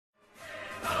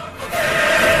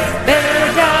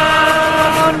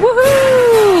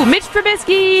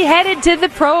Trubisky headed to the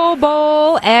Pro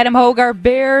Bowl. Adam Hogarth,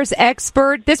 Bears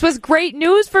expert. This was great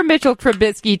news for Mitchell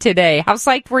Trubisky today. How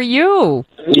psyched were you?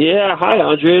 Yeah, hi,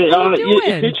 Andre. How you doing?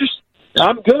 It's interesting.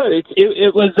 I'm good.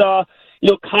 It was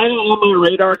kind of on my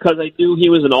radar because I knew he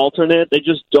was an alternate. They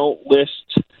just don't list.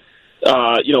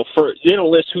 They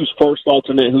don't list who's first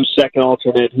alternate, who's second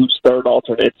alternate, who's third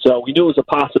alternate. So we knew it was a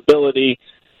possibility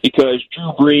because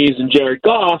Drew Brees and Jared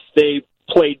Goff, they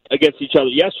played against each other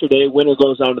yesterday. Winner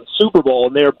goes on to the Super Bowl,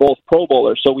 and they're both Pro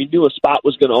Bowlers. So we knew a spot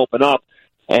was going to open up,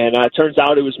 and it turns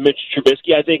out it was Mitch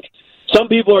Trubisky. I think some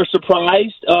people are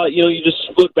surprised. You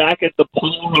just look back at the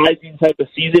polarizing type of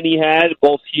season he had,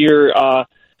 both here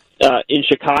in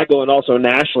Chicago and also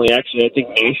nationally. Actually, I think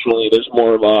nationally there's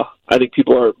more of a. I think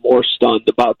people are more stunned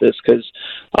about this because,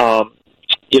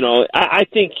 I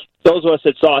think those of us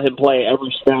that saw him play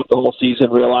every snap the whole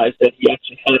season realized that he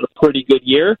actually had a pretty good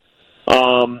year.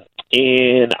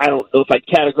 And I don't know if I'd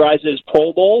categorize it as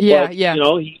Pro Bowl, but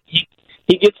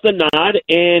he gets the nod,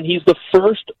 and he's the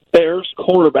first Bears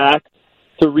quarterback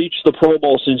to reach the Pro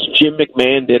Bowl since Jim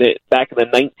McMahon did it back in the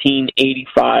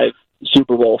 1985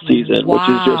 Super Bowl season,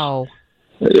 Wow.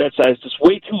 which is just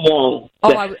way too long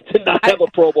to not have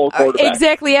a Pro Bowl quarterback.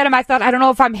 Exactly, Adam. I don't know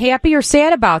if I'm happy or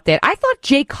sad about that. I thought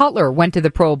Jay Cutler went to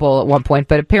the Pro Bowl at one point,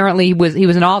 but apparently he was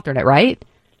an alternate, right?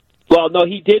 Well, no,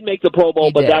 he did make the Pro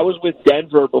Bowl, but that was with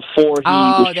Denver before he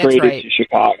was traded to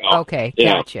Chicago. Okay,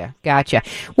 gotcha.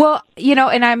 Well,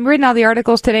 and I'm reading all the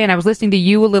articles today, and I was listening to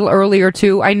you a little earlier,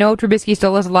 too. I know Trubisky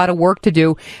still has a lot of work to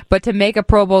do, but to make a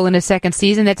Pro Bowl in his second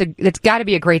season, that's got to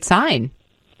be a great sign.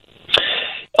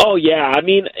 Oh, yeah. I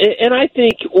mean, and I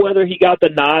think whether he got the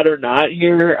nod or not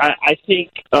here, I think,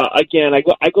 again,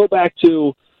 I go back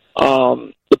to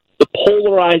the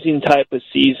polarizing type of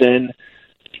season.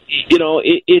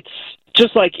 It's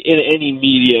just like in any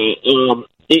media.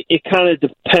 It kind of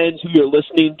depends who you're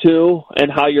listening to and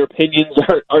how your opinions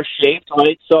are shaped,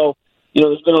 right? So,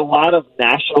 there's been a lot of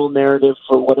national narrative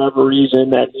for whatever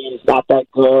reason that he's not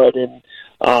that good and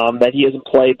that he hasn't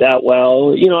played that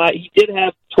well. He did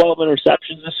have 12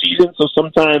 interceptions this season, so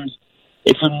sometimes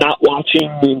if you're not watching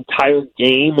the entire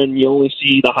game and you only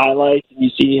see the highlights and you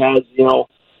see he has,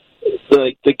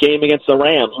 the game against the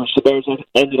Rams, which the Bears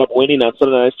ended up winning on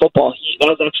Sunday Night Football, that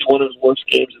was actually one of his worst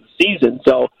games of the season.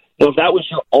 So, if that was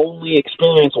your only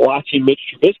experience watching Mitch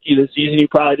Trubisky this season, you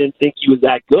probably didn't think he was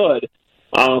that good.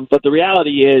 But the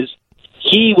reality is,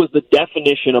 he was the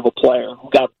definition of a player who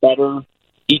got better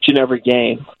each and every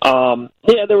game.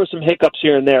 There were some hiccups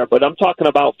here and there, but I'm talking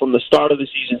about from the start of the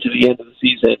season to the end of the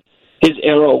season, his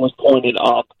arrow was pointed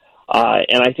up.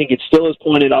 And I think it still is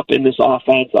pointed up in this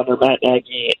offense under Matt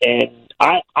Nagy. And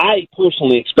I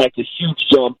personally expect a huge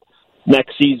jump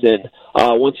next season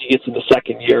once he gets in the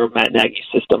second year of Matt Nagy's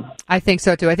system. I think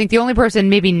so, too. I think the only person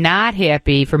maybe not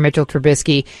happy for Mitchell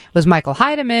Trubisky was Michael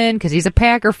Heidemann because he's a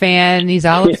Packer fan. He's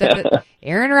all upset that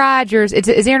Aaron Rodgers.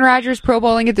 Is Aaron Rodgers Pro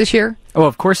Bowling it this year? Oh,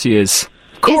 of course he is.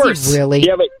 Of course. Is he really?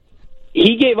 Yeah, but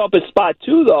he gave up his spot,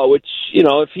 too, though, which,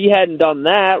 if he hadn't done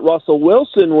that, Russell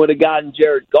Wilson would have gotten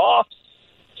Jared Goff's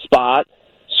spot.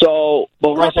 So,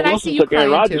 but Russell Wilson took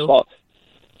Aaron Rodgers' fault.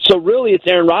 So, really, it's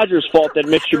Aaron Rodgers' fault that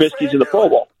Mitch Trubisky's in the Pro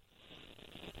Bowl.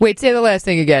 Wait, say the last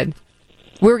thing again.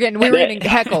 We were getting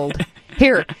heckled.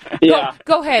 Here,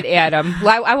 go ahead, Adam.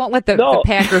 I won't let the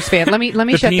Packers fan. Let me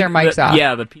shut their mics off.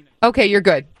 Yeah, okay, you're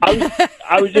good.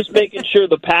 I was just making sure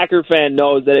the Packer fan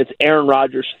knows that it's Aaron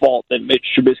Rodgers' fault that Mitch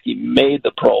Trubisky made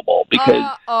the Pro Bowl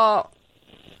because.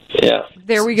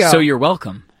 There we go. So you're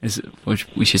welcome. Is what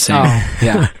we should say?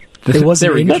 Yeah. It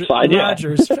wasn't that's fine,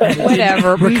 Rodgers.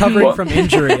 Whatever. Recovering from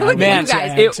injury. Man,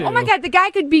 oh my God, the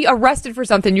guy could be arrested for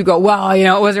something. You go, well,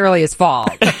 it wasn't really his fault.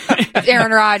 It's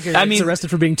Aaron Rodgers. I mean, he's arrested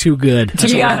for being too good. To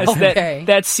be honest,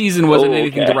 that season wasn't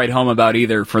anything to write home about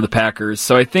either for the Packers.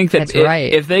 So I think that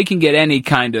if they can get any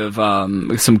kind of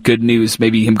some good news,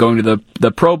 maybe him going to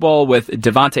the Pro Bowl with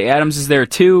Devontae Adams is there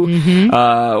too.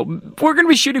 Mm-hmm. We're going to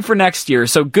be shooting for next year.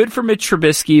 So good for Mitch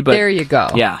Trubisky. But there you go.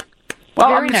 Yeah. Well,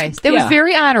 very nice. That was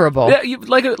very honorable. Yeah,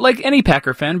 like any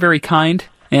Packer fan, very kind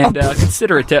and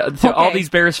considerate to all these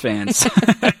Bears fans.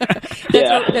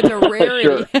 That's a rarity.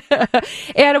 Sure.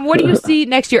 Adam, what do you see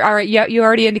next year? All right, you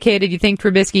already indicated you think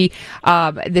Trubisky.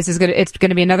 It's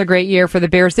gonna be another great year for the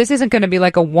Bears. This isn't going to be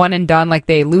like a one and done, like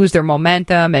they lose their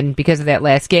momentum and because of that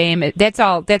last game. That's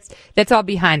all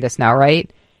behind us now,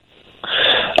 right?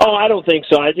 Oh, I don't think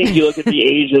so. I think you look at the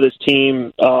age of this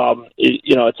team.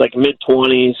 It's like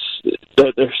mid-20s.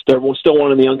 They're still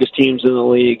one of the youngest teams in the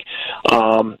league.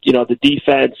 The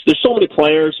defense. There's so many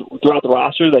players throughout the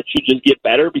roster that should just get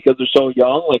better because they're so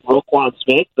young. Like Roquan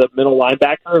Smith, the middle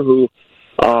linebacker, who,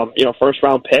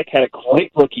 first-round pick, had a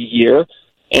great rookie year.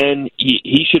 and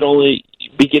he should only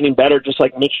be getting better, just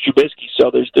like Mitch Trubisky.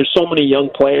 So there's so many young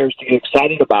players to get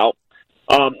excited about.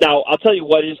 Now, I'll tell you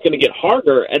what is going to get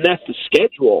harder, and that's the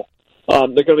schedule.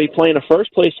 They're going to be playing a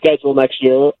first-place schedule next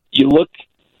year. You look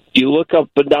up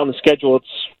and down the schedule, it's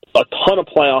a ton of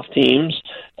playoff teams.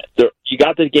 You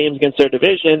got the games against their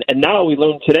division, and now we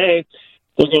learned today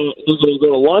they're going to go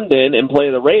to London and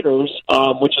play the Raiders,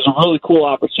 which is a really cool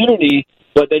opportunity,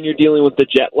 but then you're dealing with the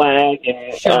jet lag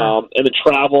and the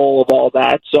travel of all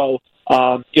that. So,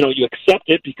 you accept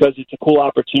it because it's a cool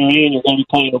opportunity, and you're going to be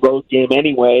playing a road game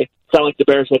anyway. It's not like the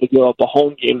Bears had to give up a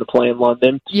home game to play in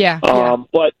London.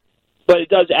 But it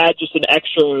does add just an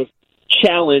extra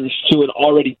challenge to an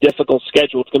already difficult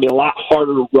schedule. It's going to be a lot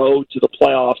harder road to the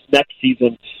playoffs next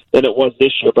season than it was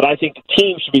this year. But I think the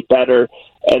team should be better,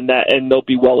 and they'll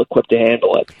be well equipped to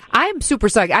handle it. I'm super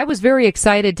psyched. I was very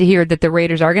excited to hear that the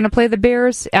Raiders are going to play the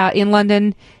Bears in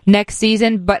London next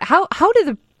season. But how do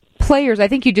the players, I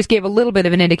think you just gave a little bit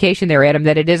of an indication there, Adam,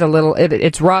 that it is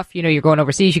it's rough. You're going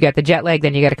overseas, you got the jet lag,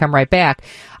 then you got to come right back.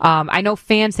 I know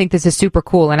fans think this is super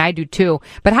cool, and I do too.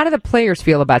 But how do the players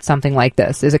feel about something like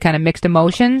this? Is it kind of mixed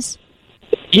emotions?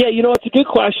 Yeah, it's a good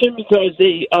question because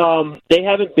they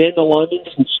haven't been to London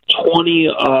since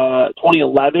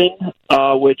 2011,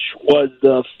 which was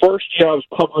the first year I was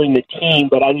covering the team,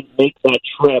 but I didn't make that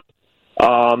trip.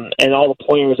 And all the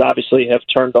players obviously have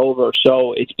turned over.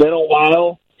 So it's been a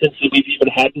while since we've even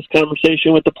had this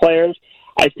conversation with the players.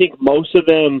 I think most of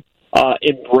them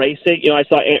embrace it. I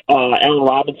saw Allen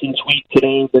Robinson tweet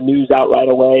today, the news out right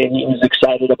away, and he was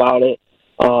excited about it.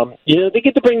 They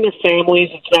get to bring their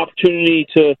families. It's an opportunity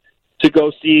to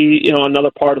go see, another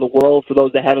part of the world for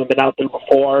those that haven't been out there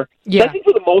before. Yeah. So I think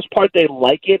for the most part they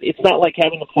like it. It's not like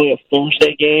having to play a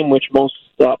Thursday game, which most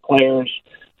players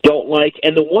don't like.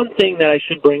 And the one thing that I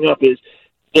should bring up is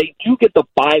they do get the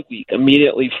bye week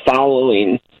immediately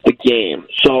following the game.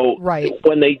 So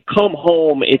when they come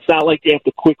home, it's not like they have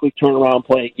to quickly turn around and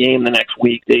play a game the next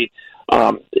week. They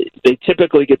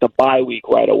typically get the bye week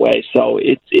right away. So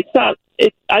it's not.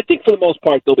 I think for the most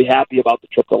part they'll be happy about the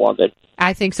trip to London.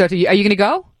 I think so too. Are you going to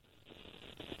go?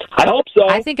 I hope so.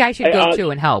 I think I should go too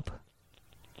and help.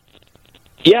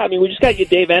 Yeah, we just got to get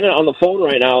Dave Ennett on the phone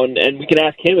right now, and we can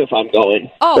ask him if I'm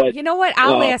going. Oh, but, you know what?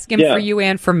 I'll ask him for you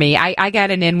and for me. I got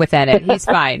an in with Ennett. He's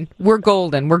fine. We're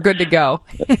golden. We're good to go.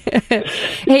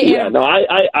 Hey, yeah, no,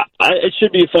 it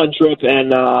should be a fun trip,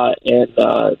 and I'm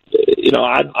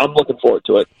looking forward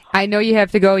to it. I know you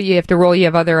have to go. You have to roll. You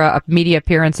have other media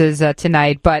appearances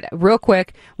tonight. But real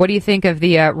quick, what do you think of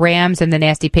the Rams and the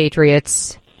nasty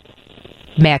Patriots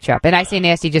matchup? And I say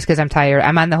nasty just because I'm tired.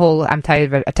 I'm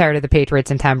tired of the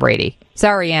Patriots and Tom Brady.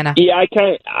 Sorry, Anna. Yeah, I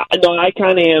kind of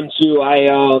am too.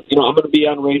 I'm going to be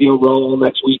on Radio Row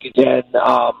next week again.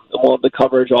 We'll have the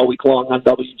coverage all week long on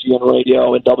WGN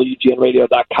Radio and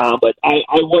WGNRadio.com. But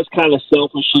I was kind of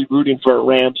selfishly rooting for a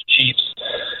Rams-Chiefs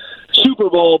Super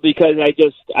Bowl because I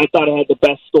thought it had the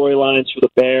best storylines for the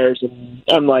Bears, and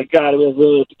I'm like, God, we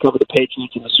really have to cover the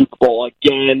Patriots in the Super Bowl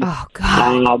again. Oh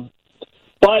God.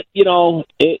 But,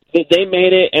 they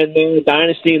made it, and they're a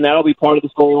dynasty, and that'll be part of the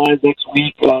storylines next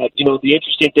week. The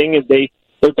interesting thing is their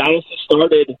dynasty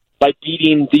started by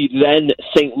beating the then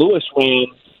St. Louis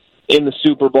Rams in the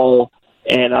Super Bowl,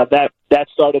 and that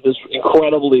started this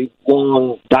incredibly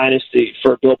long dynasty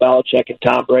for Bill Belichick and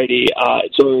Tom Brady.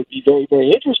 So it would be very,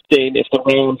 very interesting if the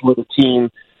Rams were the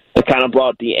team that kind of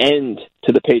brought the end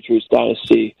to the Patriots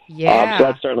dynasty. Yeah. So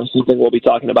that's certainly something we'll be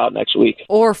talking about next week.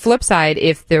 Or flip side,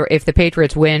 if the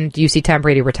Patriots win, do you see Tom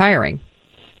Brady retiring?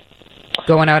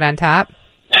 Going out on top?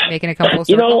 Making a couple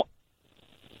circle?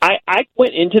 I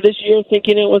went into this year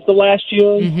thinking it was the last year.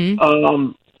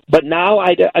 Mm-hmm. But now,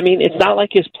 it's not like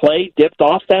his play dipped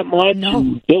off that much.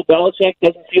 No. Bill Belichick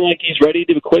doesn't seem like he's ready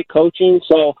to quit coaching,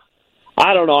 so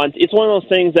I don't know. It's one of those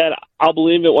things that I'll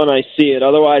believe it when I see it.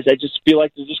 Otherwise, I just feel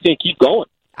like they're just going to keep going.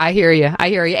 I hear you.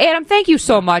 Adam, thank you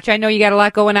so much. I know you got a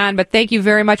lot going on, but thank you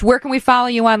very much. Where can we follow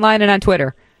you online and on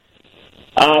Twitter?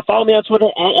 Follow me on Twitter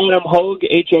at Adam Hoge,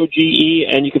 Hoge,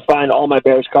 and you can find all my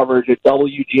Bears coverage at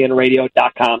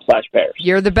WGNRadio.com/Bears.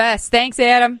 You're the best. Thanks,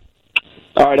 Adam.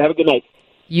 All right, have a good night.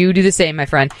 You do the same, my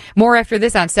friend. More after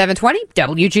this on 720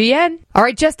 WGN. All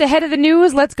right, just ahead of the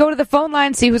news, let's go to the phone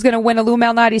line, see who's going to win a Lou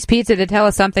Malnati's pizza to tell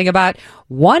us something about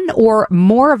one or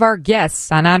more of our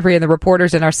guests on Andre and the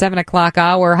Reporters in our 7 o'clock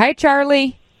hour. Hi,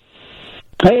 Charlie.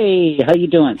 Hey, how you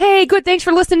doing? Hey, good. Thanks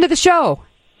for listening to the show.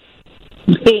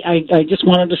 Hey, I just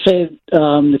wanted to say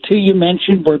the two you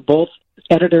mentioned were both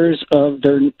editors of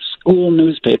their school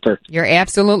newspaper. You're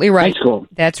absolutely right. High school.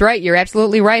 That's right. You're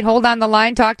absolutely right. Hold on the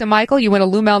line. Talk to Michael. You win a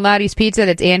Lou Malnati's pizza.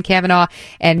 That's Ann Kavanaugh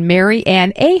and Mary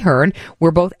Ann Ahern.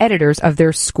 We're both editors of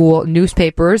their school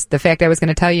newspapers. The fact I was going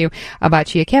to tell you about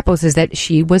Chia Capos is that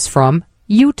she was from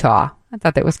Utah. I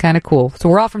thought that was kind of cool. So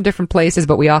we're all from different places,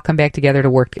 but we all come back together to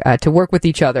work with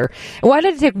each other. Well, I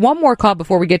wanted to take one more call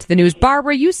before we get to the news.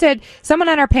 Barbara, you said someone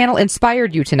on our panel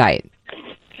inspired you tonight.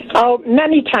 Oh,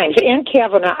 many times. Ann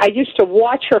Kavanaugh, I used to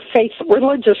watch her face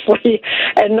religiously,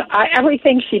 and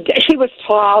everything she did. She was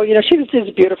tall, she was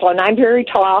just beautiful, and I'm very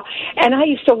tall. And I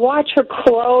used to watch her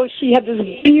clothes. She had this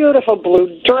beautiful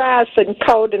blue dress and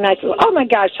coat, and I said, oh, my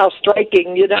gosh, how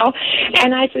striking,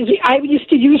 And I said, I used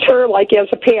to use her, like, as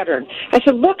a pattern. I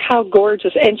said, look how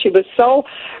gorgeous. And she was so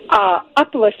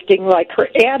uplifting, like her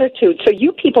attitude. So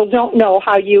you people don't know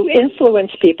how you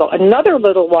influence people. Another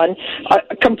little one,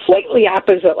 completely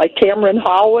opposite, like Cameron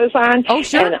Hall was on. Oh,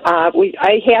 sure. And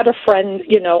I had a friend,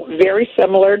 very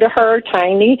similar to her,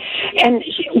 tiny, and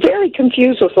she very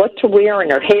confused with what to wear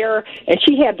in her hair, and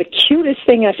she had the cutest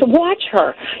thing. I said, watch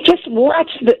her. Just watch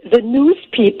the news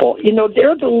people.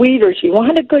 They're the leaders. You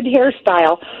want a good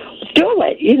hairstyle, do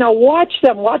it. Watch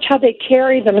them. Watch how they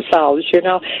carry themselves,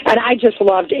 And I just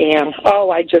loved Ann.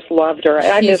 Oh, I just loved her.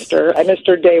 I missed her. I missed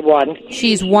her day one.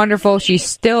 She's wonderful. She's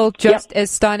still just as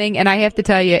stunning. And I have to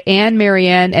tell you, Ann,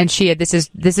 Marianne, and Shia,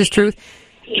 this is truth,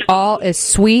 all as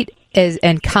sweet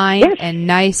and kind and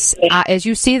nice as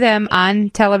you see them on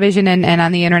television and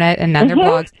on the internet and on their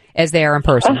blogs as they are in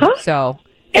person. So...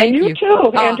 And you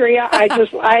too, Andrea.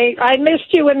 I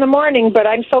missed you in the morning, but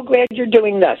I'm so glad you're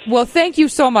doing this. Well, thank you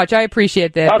so much. I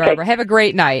appreciate that, Barbara. Have a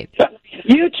great night.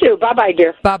 You too. Bye-bye,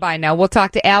 dear. Bye-bye. Now, we'll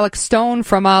talk to Alex Stone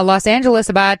from Los Angeles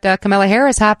about Kamala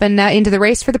Harris hopping into the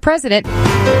race for the president.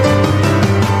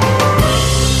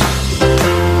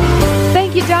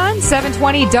 Thank you, Don.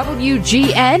 720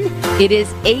 WGN. It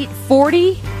is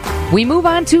 8:40. We move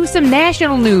on to some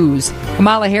national news.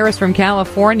 Kamala Harris from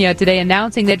California today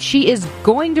announcing that she is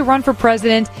going to run for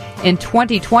president in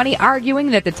 2020,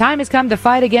 arguing that the time has come to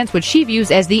fight against what she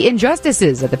views as the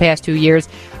injustices of the past 2 years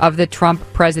of the Trump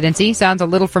presidency. Sounds a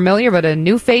little familiar, but a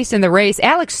new face in the race.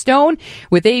 Alex Stone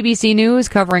with ABC News,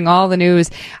 covering all the news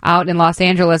out in Los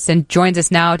Angeles, and joins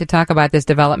us now to talk about this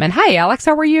development. Hi, Alex.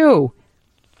 How are you?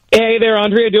 Hey there,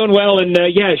 Andrea, doing well, and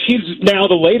she's now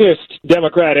the latest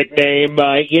Democratic name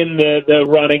in the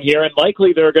running here, and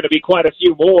likely there are going to be quite a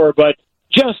few more, but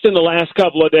just in the last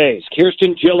couple of days,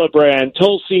 Kirsten Gillibrand,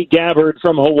 Tulsi Gabbard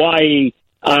from Hawaii,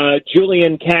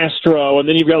 Julian Castro, and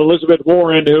then you've got Elizabeth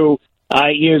Warren, who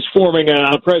is forming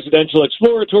a presidential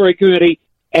exploratory committee,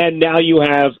 and now you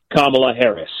have Kamala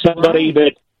Harris, somebody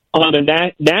that on a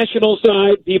national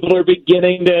side, people are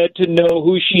beginning to know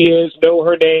who she is, know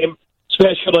her name,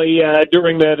 especially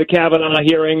during the Kavanaugh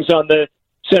hearings on the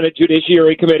Senate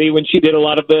Judiciary Committee when she did a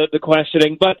lot of the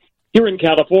questioning. But here in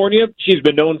California, she's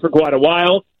been known for quite a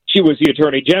while. She was the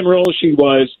Attorney General. She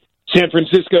was San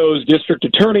Francisco's district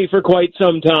attorney for quite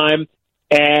some time.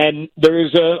 And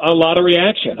there's a lot of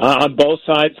reaction on both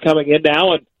sides coming in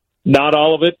now, and not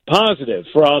all of it positive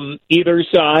from either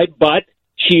side, but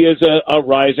she is a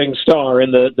rising star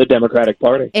in the Democratic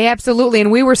Party. Absolutely.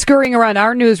 And we were scurrying around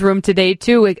our newsroom today,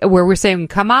 too, where we're saying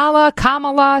Kamala.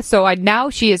 So now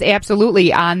she is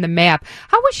absolutely on the map.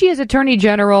 How was she as Attorney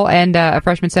General and a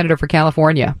freshman senator for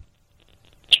California?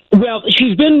 Well,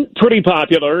 she's been pretty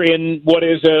popular in what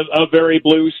is a very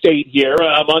blue state here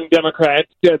among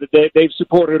Democrats. They've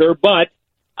supported her, but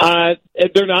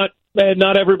they're not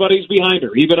everybody's behind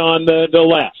her, even on the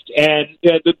left. And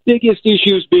the biggest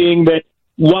issues being that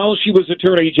while she was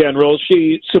Attorney General,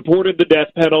 she supported the death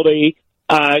penalty.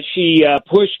 She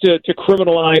pushed to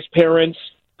criminalize parents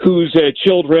whose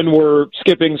children were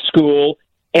skipping school.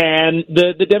 And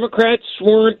the Democrats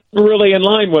weren't really in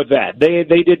line with that.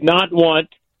 They did not want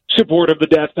support of the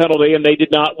death penalty, and they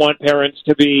did not want parents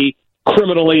to be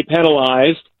criminally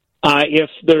penalized if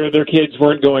their kids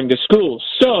weren't going to school.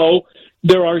 So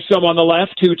there are some on the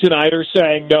left who tonight are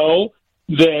saying no,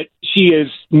 that she is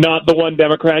not the one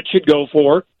Democrats should go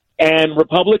for. And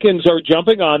Republicans are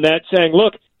jumping on that, saying,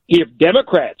 look, if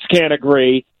Democrats can't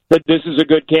agree that this is a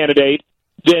good candidate,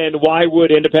 then why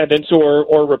would independents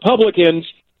or Republicans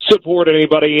support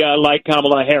anybody like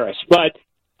Kamala Harris? But,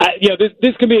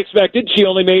 this can be expected. She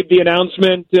only made the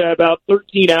announcement about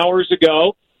 13 hours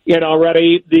ago, and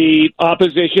already the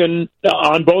opposition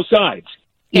on both sides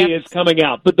is coming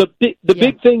out. But the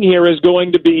big thing here is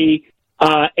going to be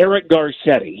Eric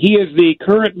Garcetti. He is the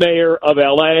current mayor of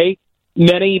L.A.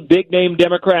 Many big-name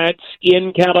Democrats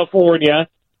in California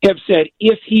have said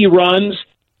if he runs,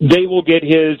 they will give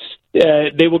him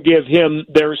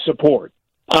their support.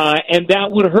 and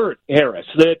that would hurt Harris.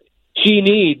 That she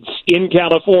needs in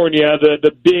California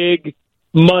the big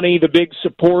money, the big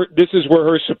support. This is where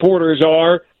her supporters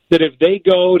are. That if they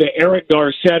go to Eric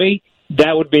Garcetti,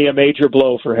 that would be a major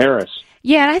blow for Harris.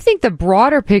 Yeah, and I think the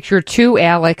broader picture, too,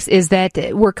 Alex, is that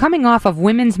we're coming off of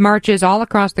women's marches all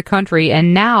across the country,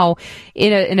 and now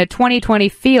in a 2020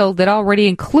 field that already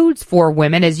includes 4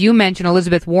 women. As you mentioned,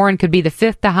 Elizabeth Warren could be the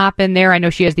 5th to hop in there. I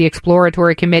know she has the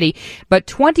exploratory committee. But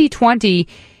 2020,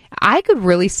 I could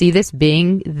really see this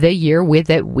being the year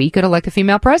that we could elect a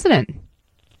female president.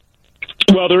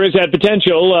 Well, there is that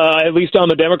potential, at least on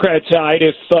the Democrat side,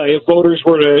 if voters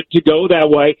were to go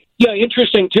that way. Yeah,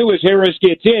 interesting, too, as Harris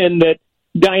gets in, that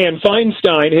Dianne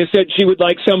Feinstein has said she would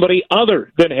like somebody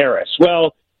other than Harris.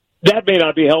 Well, that may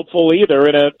not be helpful either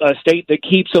in a state that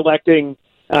keeps electing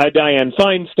Dianne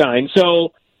Feinstein.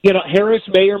 So, Harris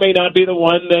may or may not be the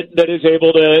one that is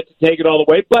able to take it all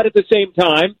the way. But at the same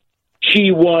time,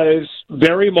 she was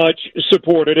very much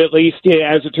supported, at least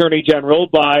as Attorney General,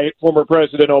 by former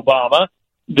President Obama.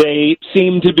 They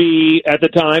seemed to be, at the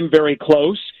time, very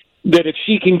close, that if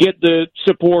she can get the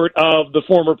support of the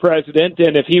former president,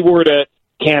 and if he were to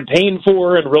campaign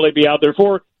for and really be out there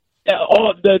for,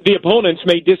 all the opponents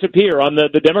may disappear on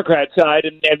the Democrat side,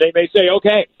 and they may say,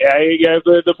 okay,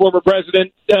 the former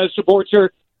president supports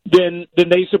her, then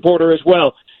they support her as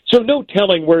well. So no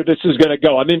telling where this is going to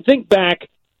go. I mean, think back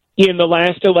in the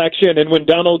last election, and when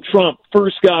Donald Trump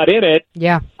first got in it,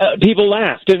 people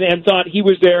laughed and thought he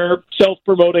was there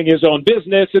self-promoting his own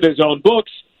business and his own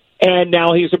books, and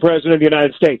now he's the president of the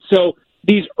United States. So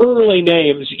these early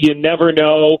names, you never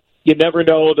know. You never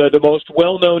know. The most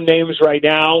well-known names right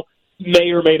now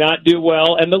may or may not do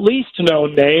well, and the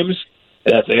least-known names,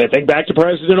 I think back to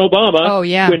President Obama,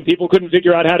 when people couldn't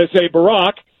figure out how to say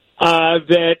Barack,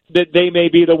 that they may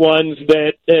be the ones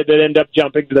that end up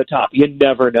jumping to the top. You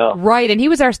never know. Right, and he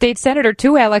was our state senator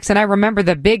too, Alex, and I remember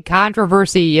the big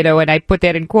controversy, and I put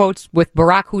that in quotes, with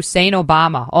Barack Hussein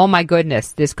Obama. Oh my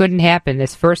goodness, this couldn't happen.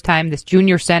 This first time, this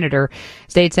junior senator,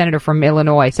 state senator from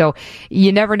Illinois. So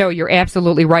you never know. You're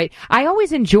absolutely right. I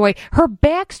always enjoy her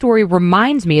backstory.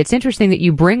 Reminds me, it's interesting that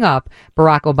you bring up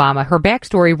Barack Obama. Her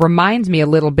backstory reminds me a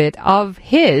little bit of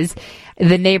his.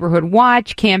 The Neighborhood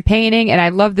Watch, campaigning, and I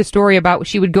love the story about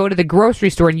she would go to the grocery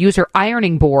store and use her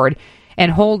ironing board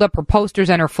and hold up her posters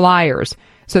and her flyers.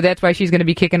 So that's why she's going to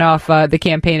be kicking off the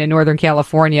campaign in Northern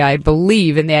California, I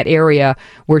believe, in that area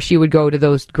where she would go to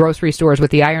those grocery stores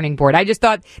with the ironing board. I just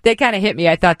thought that kind of hit me.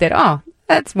 I thought that,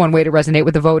 that's one way to resonate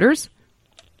with the voters.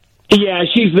 Yeah,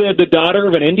 she's the daughter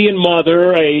of an Indian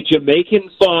mother, a Jamaican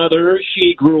father.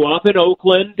 She grew up in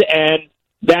Oakland, and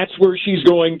that's where she's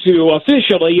going to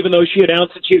officially, even though she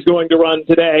announced that she's going to run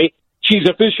today, she's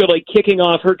officially kicking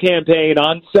off her campaign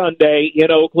on Sunday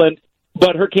in Oakland.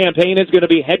 But her campaign is going to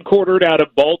be headquartered out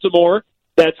of Baltimore.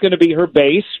 That's going to be her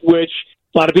base, which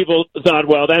a lot of people thought,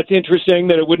 well, that's interesting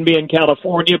that it wouldn't be in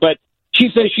California. But she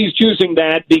says she's choosing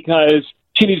that because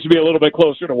she needs to be a little bit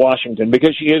closer to Washington,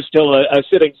 because she is still a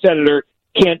sitting senator.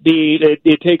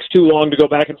 It takes too long to go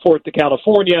back and forth to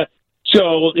California.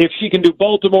 So if she can do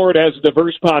Baltimore, it has a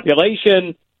diverse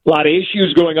population, a lot of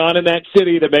issues going on in that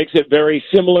city that makes it very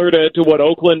similar to what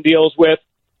Oakland deals with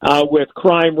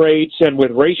crime rates and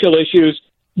with racial issues,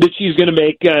 that she's going to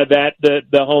make that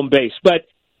the home base. But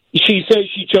she says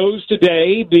she chose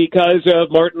today because of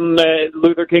Martin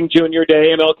Luther King Jr.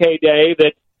 Day, MLK Day,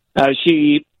 that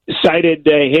she cited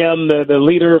him, the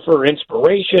leader, for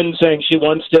inspiration, saying she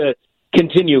wants to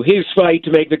continue his fight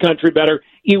to make the country better.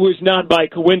 It was not by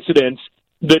coincidence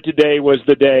that today was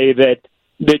the day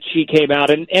that she came out.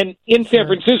 And in San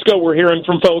Francisco, we're hearing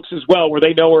from folks as well, where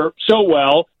they know her so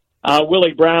well.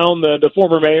 Willie Brown, the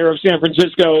former mayor of San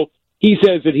Francisco, he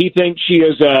says that he thinks she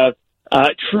is a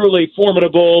truly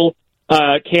formidable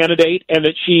candidate, and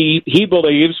that he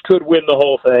believes could win the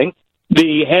whole thing.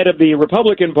 The head of the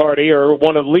Republican Party, or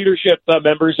one of the leadership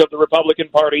members of the Republican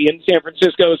Party in San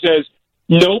Francisco, says,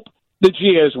 nope, that she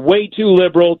is way too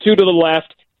liberal, too to the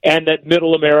left, and that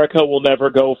middle America will never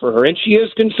go for her. And she is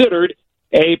considered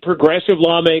a progressive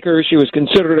lawmaker. She was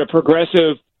considered a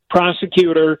progressive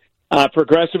prosecutor,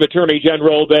 progressive attorney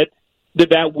general,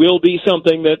 that will be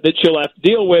something that she'll have to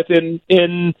deal with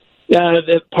in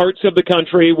the parts of the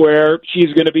country where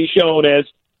she's going to be shown as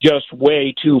just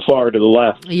way too far to the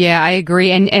left. Yeah, I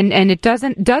agree. And it does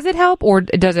it help, or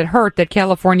does it hurt that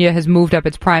California has moved up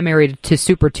its primary to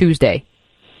Super Tuesday?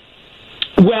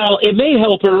 Well, it may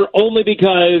help her only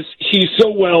because she's so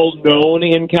well known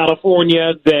in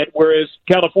California that whereas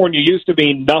California used to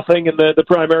be nothing in the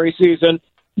primary season,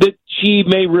 that she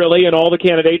may really, and all the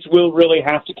candidates will really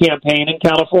have to campaign in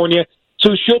California.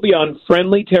 So she'll be on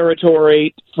friendly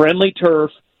territory, friendly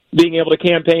turf, being able to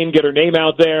campaign, get her name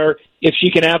out there. If she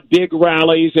can have big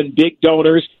rallies and big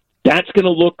donors, that's going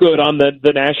to look good on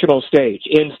the national stage.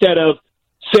 Instead of,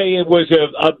 say, it was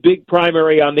a big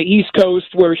primary on the East Coast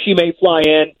where she may fly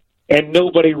in and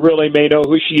nobody really may know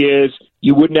who she is,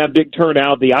 you wouldn't have big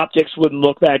turnout, the optics wouldn't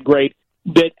look that great,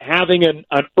 that having an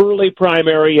early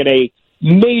primary in a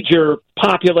major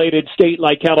populated state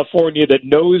like California that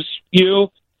knows you,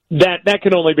 that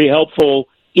can only be helpful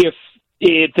if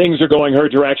things are going her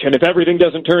direction. If everything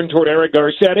doesn't turn toward Eric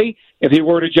Garcetti, if he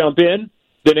were to jump in,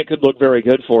 then it could look very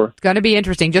good for her. It's going to be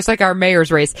interesting, just like our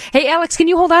mayor's race. Hey, Alex, can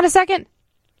you hold on a second?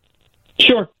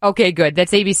 Sure. Okay, good.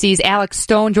 That's ABC's Alex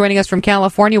Stone joining us from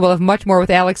California. We'll have much more with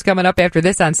Alex coming up after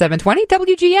this on 720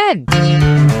 WGN.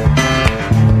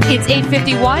 It's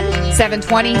 8:51,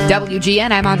 720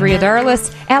 WGN. I'm Andrea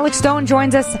Darlis. Alex Stone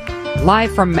joins us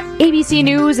live from ABC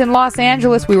News in Los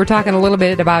Angeles. We were talking a little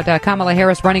bit about Kamala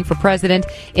Harris running for president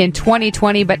in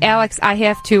 2020. But Alex, I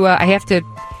have to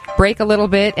break a little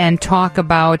bit and talk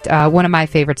about one of my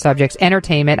favorite subjects,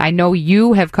 entertainment. I know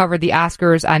you have covered the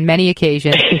Oscars on many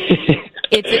occasions.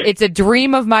 It's a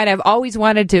dream of mine. I've always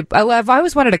wanted to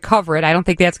cover it. I don't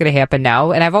think that's going to happen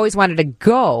now. And I've always wanted to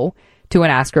go to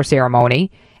an Oscar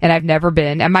ceremony, and I've never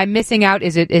been. Am I missing out?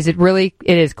 Is it really?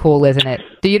 It is cool, isn't it?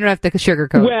 You don't have to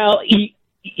sugarcoat. Well,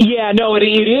 yeah, no, it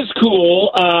is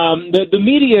cool. The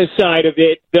media side of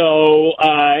it, though,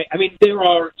 I mean, there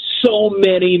are so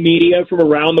many media from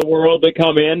around the world that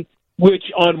come in, which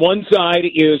on one side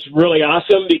is really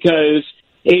awesome because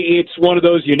it's one of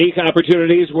those unique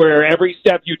opportunities where every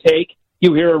step you take,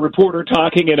 you hear a reporter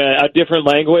talking in a different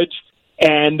language,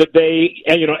 and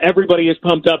everybody is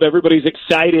pumped up, everybody's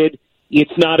excited.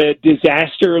 It's not a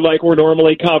disaster like we're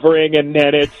normally covering, and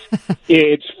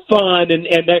it's fun,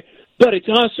 but it's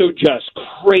also just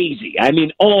crazy. I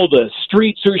mean, all the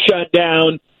streets are shut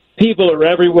down. People are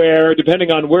everywhere.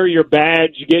 Depending on where your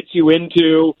badge gets you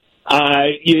into,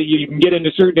 you can get into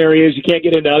certain areas, you can't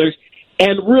get into others.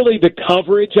 And really the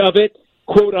coverage of it,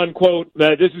 quote unquote,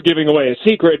 this is giving away a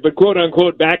secret, but quote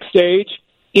unquote backstage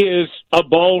is a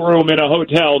ballroom in a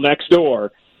hotel next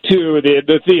door to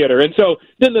the theater. And so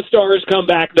then the stars come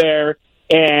back there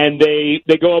and they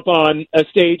go up on a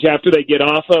stage after they get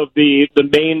off of the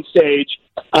main stage,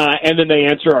 and then they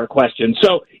answer our questions.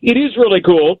 So it is really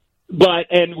cool,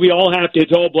 and we all have to,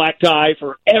 it's all black tie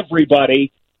for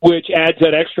everybody, which adds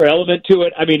that extra element to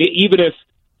it. I mean, even if,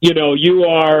 you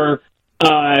are,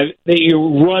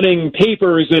 you're running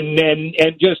papers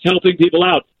and just helping people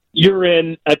out, you're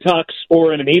in a tux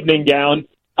or in an evening gown.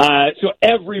 So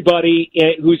everybody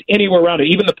who's anywhere around it,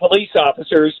 even the police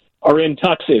officers, are in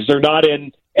tuxes. They're not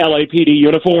in LAPD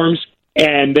uniforms,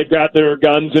 and they've got their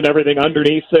guns and everything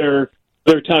underneath their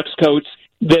tux coats.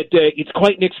 That it's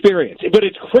quite an experience, but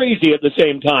it's crazy at the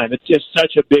same time. It's just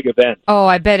such a big event. Oh,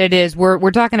 I bet it is.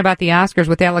 We're talking about the Oscars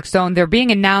with Alex Stone. They're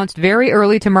being announced very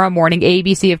early tomorrow morning.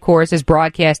 ABC, of course, is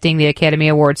broadcasting the Academy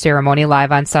Awards ceremony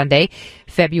live on Sunday,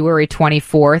 February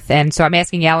 24th. And so I'm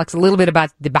asking Alex a little bit about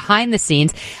the behind the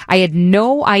scenes. I had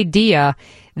no idea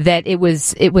that it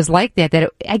was like that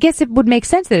I guess it would make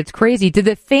sense that it's crazy. Do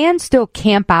the fans still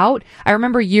camp out? I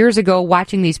remember years ago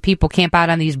watching these people camp out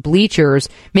on these bleachers.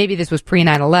 Maybe this was pre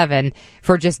 9/11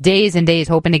 for just days and days,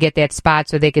 hoping to get that spot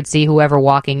so they could see whoever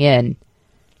walking in.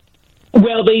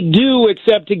 Well, they do,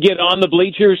 except to get on the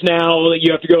bleachers now,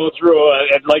 you have to go through,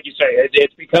 and like you say,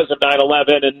 it's because of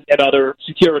 9/11 and other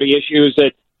security issues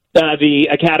that the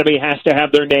Academy has to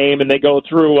have their name, and they go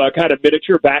through a kind of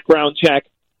miniature background check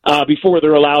before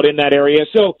they're allowed in that area.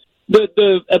 So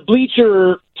the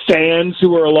bleacher fans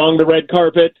who are along the red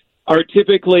carpet are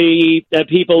typically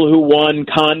people who won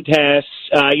contests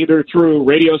either through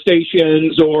radio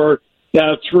stations or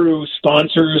through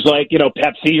sponsors like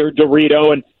Pepsi or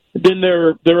Dorito, and then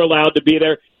they're allowed to be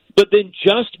there. But then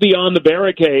just beyond the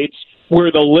barricades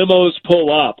where the limos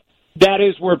pull up, that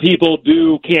is where people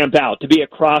do camp out, to be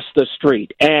across the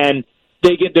street. And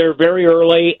they get there very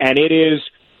early, and it is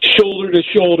shoulder to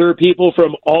shoulder, people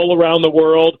from all around the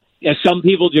world. Some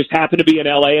people just happen to be in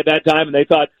LA at that time, and they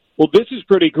thought, well, this is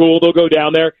pretty cool. They'll go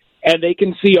down there, and they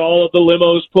can see all of the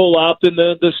limos pull up, and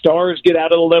the stars get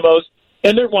out of the limos,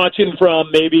 and they're watching from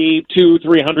maybe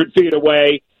 200-300 feet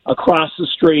away across the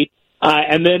street.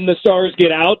 And then the stars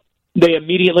get out. They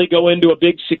immediately go into a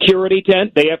big security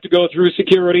tent. They have to go through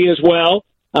security as well.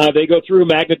 They go through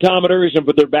magnetometers and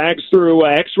put their bags through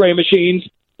X-ray machines.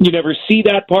 You never see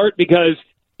that part because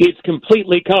it's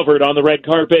completely covered on the red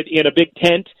carpet in a big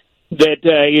tent that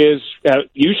is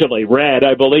usually red,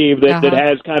 I believe, that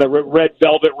has kind of red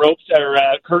velvet ropes or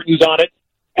curtains on it.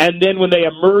 And then when they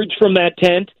emerge from that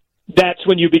tent, that's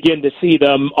when you begin to see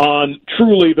them on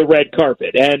truly the red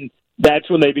carpet, and that's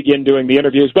when they begin doing the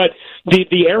interviews. But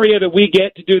the area that we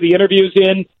get to do the interviews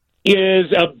in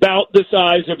is about the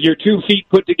size of your 2 feet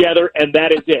put together, and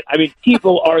that is it. I mean,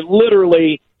 people are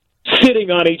literally sitting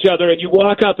on each other, and you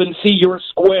walk up and see your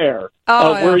square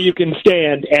where you can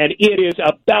stand, and it is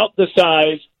about the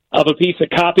size of a piece of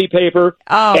copy paper,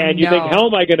 and you think, how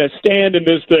am I going to stand in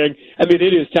this thing? I mean,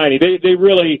 it is tiny.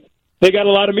 They got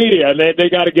a lot of media, and they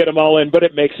got to get them all in, but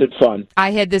it makes it fun. I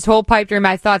had this whole pipe dream.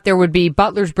 I thought there would be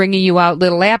butlers bringing you out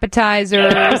little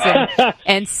appetizers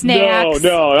and snacks.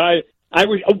 No. I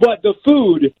was, but the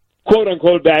food, quote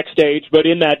unquote, backstage, but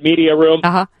in that media room,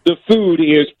 the food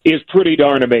is pretty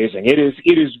darn amazing. It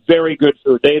is very good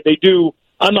food. They do,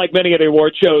 unlike many of the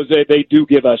award shows, they do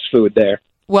give us food there.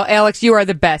 Well, Alex, you are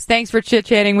the best. Thanks for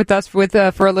chit-chatting with us for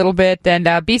a little bit,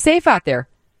 and be safe out there.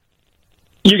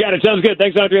 You got it. Sounds good.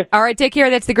 Thanks, Andrea. All right, take care.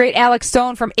 That's the great Alex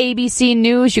Stone from ABC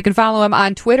News. You can follow him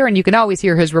on Twitter, and you can always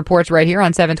hear his reports right here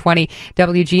on 720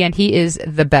 WGN. He is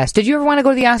the best. Did you ever want to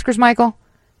go to the Oscars, Michael?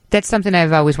 That's something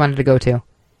I've always wanted to go to.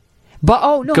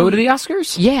 But no, go to the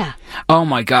Oscars? Yeah. Oh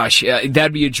my gosh,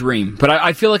 that'd be a dream. But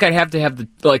I feel like I'd have to have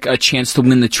a chance to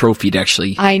win the trophy to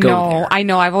actually. I know.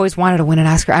 I've always wanted to win an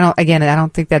Oscar. I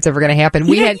don't think that's ever going to happen.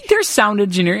 There's sound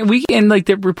engineering.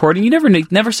 The reporting. You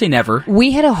never say never.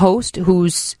 We had a host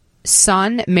whose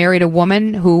son married a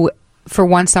woman who, for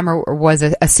one summer, was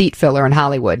a seat filler in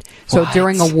Hollywood. So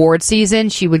during award season,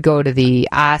 she would go to the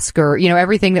Oscar,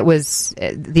 everything that was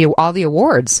all the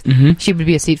awards. Mm-hmm. She would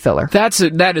be a seat filler. That is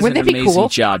an amazing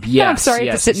job. Yes. I'm sorry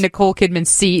to sit in Nicole Kidman's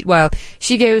seat while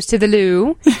she goes to the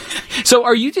loo. So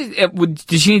are you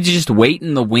did she need to just wait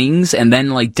in the wings and then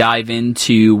dive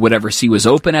into whatever seat was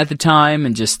open at the time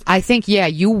and just? I think,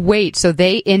 you wait. So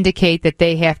they indicate that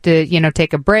they have to,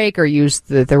 take a break or use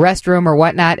the restroom or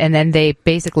whatnot. And then they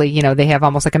basically, they have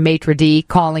almost like a maitre d'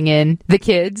 calling in the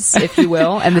kids, if you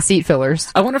will, and the seat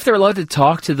fillers. I wonder if they're allowed to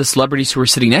talk to the celebrities who are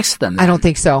sitting next to them. I don't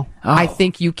think so. Oh. I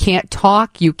think you can't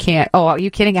talk. You can't. Oh, are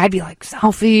you kidding? I'd be like,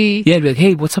 selfie. Yeah, I'd be like,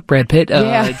 hey, what's up, Brad Pitt?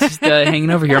 Just hanging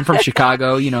over here. I'm from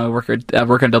Chicago. I work on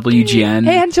WGN.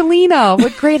 Hey, Angelina,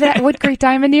 what great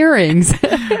diamond earrings.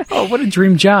 Oh, what a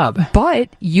dream job. But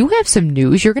you have some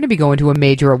news. You're going to be going to a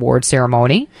major award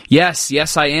ceremony. Yes,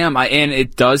 I am. And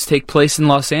it does take place in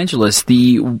Los Angeles.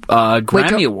 The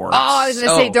Grammy Awards. Oh, I was going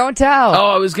to say, don't tell. Oh,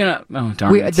 I was going to. Oh,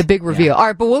 darn it. The big reveal. Yeah. All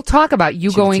right, but we'll talk about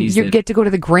you going. You get to go to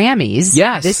the Grammys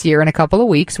this year in a couple of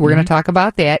weeks. We're going to talk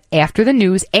about that after the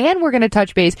news, and we're going to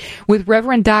touch base with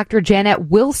Reverend Dr. Janet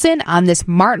Wilson on this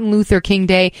Martin Luther King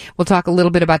Day. We'll talk a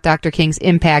little bit about Dr. King's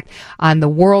impact on the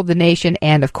world, the nation,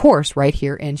 and, of course, right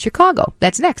here in Chicago.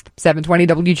 That's next. 720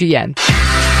 WGN.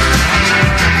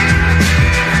 oh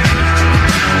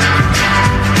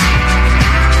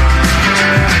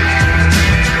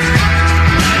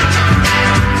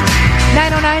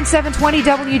 720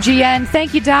 WGN.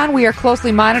 Thank you, Don. We are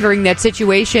closely monitoring that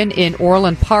situation in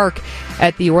Orland Park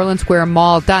at the Orland Square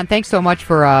Mall. Don, thanks so much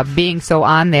for being so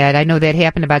on that. I know that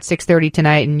happened about 6:30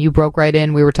 tonight, and you broke right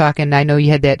in. We were talking, I know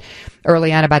you had that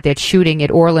early on about that shooting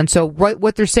at Orland. So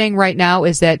what they're saying right now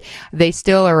is that they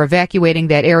still are evacuating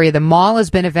that area. The mall has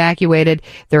been evacuated.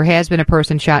 There has been a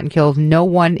person shot and killed. No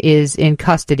one is in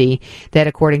custody. That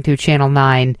according to Channel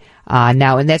 9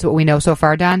 now. And that's what we know so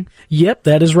far, Don? Yep,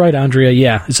 that is right, Andrea.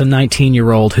 Yeah, it's a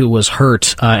 19-year-old who was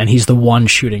hurt, and he's the one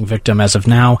shooting victim as of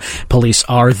now. Police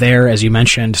are there, as you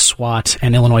mentioned, SWAT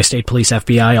and Illinois State Police,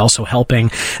 FBI also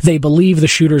helping. They believe the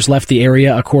shooters left the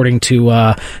area, according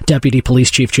to Deputy Police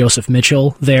Chief Joseph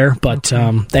Mitchell there, but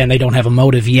and they don't have a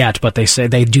motive yet, but they say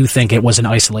they do think it was an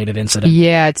isolated incident.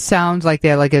 Yeah, it sounds like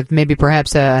that, maybe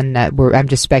perhaps, I'm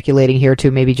just speculating here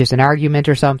too, maybe just an argument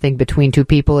or something between two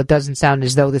people. It doesn't sound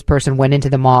as though this person went into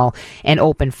the mall and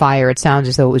opened fire. It sounds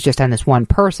as though it was just on this one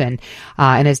person.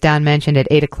 And as Don mentioned, at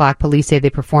 8 o'clock, police say they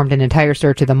performed an entire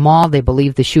search of the mall. They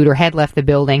believe the shooter had left the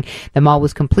building. The mall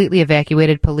was completely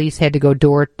evacuated. Police had to go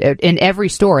in every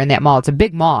store in that mall. It's a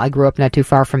big mall. I grew up not too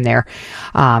far from there.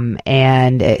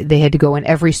 And they had to go in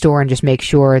every store and just make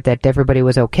sure that everybody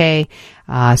was okay.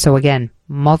 So again,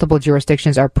 multiple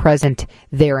jurisdictions are present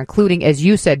there, including, as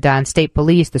you said, Don, State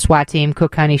Police, the SWAT team,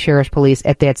 Cook County Sheriff's Police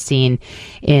at that scene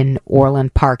in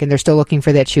Orland Park, and they're still looking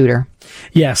for that shooter.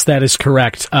 Yes, that is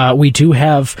correct. We do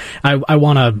have,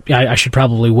 I should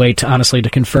probably wait, honestly, to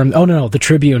confirm. Oh, no, the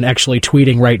Tribune actually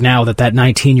tweeting right now that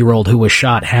 19-year-old who was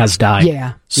shot has died.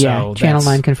 Yeah. So Channel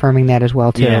 9 confirming that as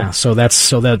well, too. Yeah, so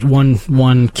that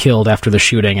one killed after the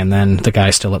shooting, and then the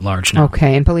guy's still at large now.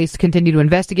 Okay, and police continue to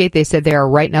investigate. They said they are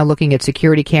right now looking at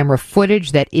security camera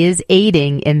footage that is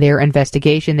aiding in their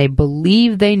investigation. They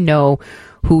believe they know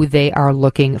who they are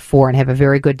looking for and have a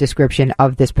very good description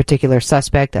of this particular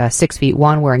suspect.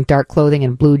 6'1", wearing dark clothing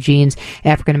and blue jeans,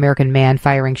 African-American man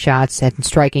firing shots and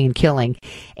striking and killing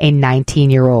a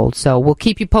 19-year-old. So we'll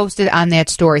keep you posted on that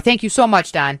story. Thank you so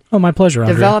much, Don. Oh, my pleasure,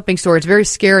 Andrea. Developing story. It's very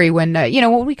scary when,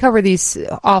 when we cover these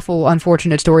awful,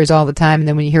 unfortunate stories all the time, and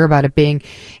then when you hear about it being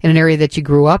in an area that you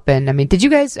grew up in. I mean, did you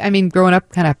guys, growing up,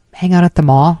 kind of hang out at the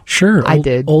mall? Sure. I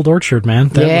did. Old Orchard, man.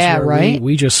 That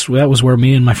was where that was where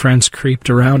me and my friends creeped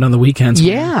around on the weekends.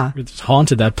 Yeah. We just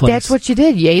haunted that place. That's what you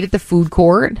did. You ate at the food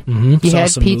court. Mm-hmm. You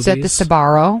had pizza at the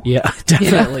Sbarro. Yeah,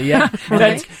 definitely. Yeah.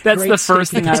 That's the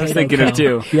first thing I was thinking of,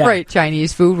 too. Yeah. Right.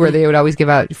 Chinese food where they would always give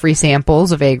out free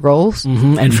samples of egg rolls.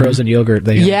 Mm-hmm. And frozen yogurt.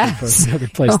 They had a frozen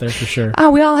yogurt place there for sure. Oh,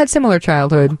 we all had similar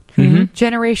childhood. Mm-hmm.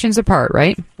 Generations apart,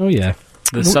 right? Oh, yeah.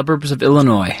 The suburbs of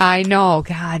Illinois. I know.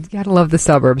 God, gotta love the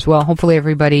suburbs. Well, hopefully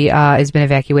everybody has been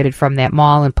evacuated from that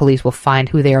mall and police will find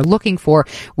who they are looking for.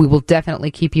 We will definitely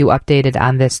keep you updated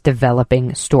on this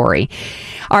developing story.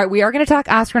 All right, we are going to talk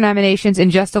Oscar nominations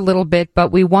in just a little bit,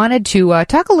 but we wanted to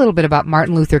talk a little bit about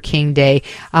Martin Luther King Day.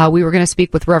 We were going to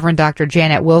speak with Reverend Dr.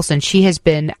 Janet Wilson. She has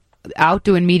been out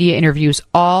doing media interviews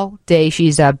all day.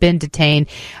 She's been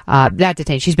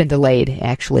she's been delayed,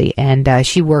 actually, and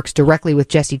she works directly with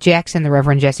Jesse Jackson, the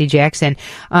Reverend Jesse Jackson.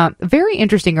 Very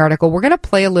interesting article. We're going to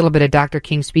play a little bit of Dr.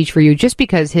 King's speech for you just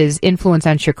because his influence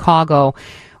on Chicago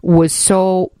was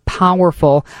so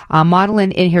powerful.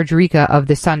 Madeline Inherdrika of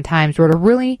the Sun-Times wrote a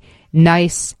really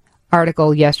nice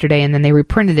article yesterday, and then they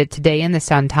reprinted it today in the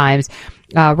Sun-Times.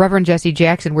 Reverend Jesse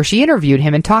Jackson, where she interviewed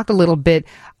him and talked a little bit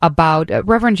about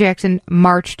Reverend Jackson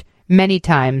marched many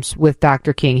times with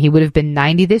Dr. King. He would have been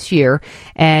 90 this year,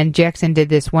 and Jackson did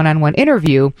this one-on-one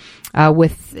interview over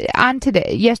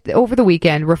the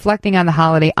weekend, reflecting on the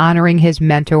holiday, honoring his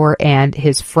mentor and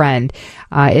his friend.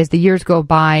 As the years go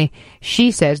by,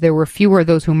 she says there were fewer of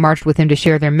those who marched with him to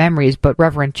share their memories, but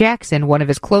Reverend Jackson, one of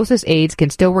his closest aides, can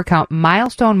still recount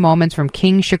milestone moments from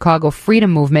King's Chicago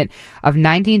freedom movement of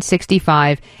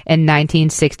 1965 and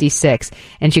 1966.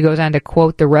 And she goes on to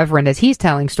quote the Reverend as he's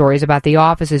telling stories about the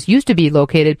offices used to be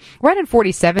located right on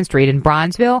 47th Street in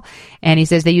Bronzeville. And he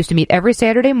says they used to meet every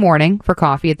Saturday morning for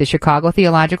coffee at the Chicago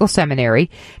Theological Seminary.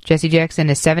 Jesse Jackson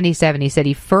is 77. He said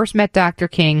he first met Dr.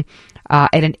 King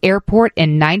at an airport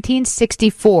in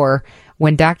 1964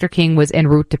 when Dr. King was en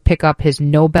route to pick up his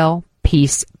Nobel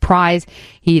Peace Prize.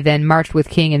 He then marched with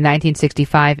King in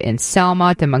 1965 in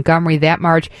Selma to Montgomery that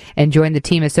March and joined the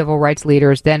team of civil rights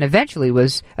leaders, then eventually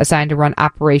was assigned to run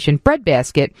Operation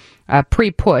Breadbasket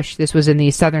pre-push. This was in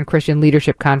the Southern Christian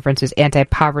Leadership Conference's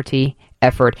anti-poverty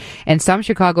effort. And some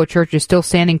Chicago churches still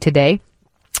standing today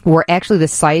were actually the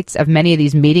sites of many of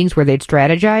these meetings where they'd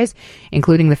strategize,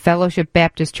 including the Fellowship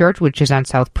Baptist Church, which is on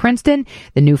South Princeton,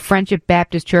 the New Friendship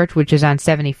Baptist Church, which is on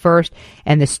 71st,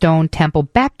 and the Stone Temple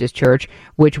Baptist Church,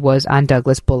 which was on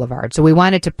Douglas Boulevard. So we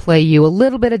wanted to play you a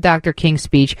little bit of Dr. King's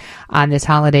speech on this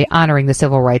holiday honoring the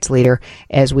civil rights leader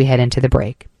as we head into the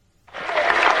break.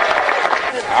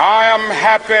 I am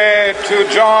happy to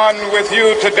join with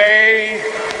you today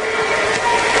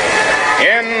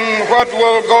in what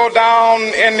will go down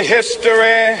in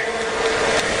history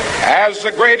as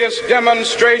the greatest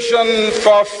demonstration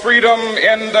for freedom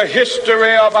in the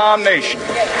history of our nation.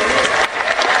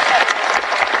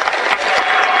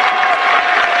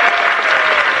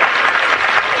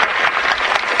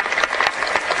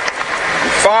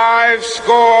 Five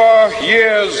score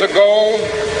years ago,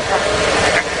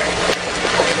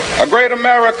 a great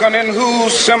American in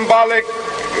whose symbolic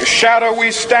shadow we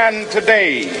stand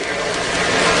today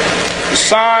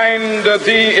signed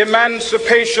the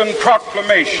Emancipation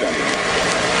Proclamation.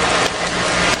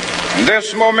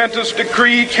 This momentous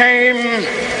decree came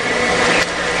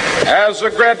as a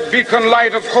great beacon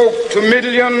light of hope to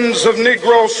millions of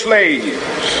Negro slaves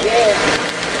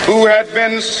who had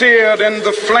been seared in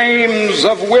the flames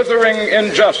of withering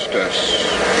injustice.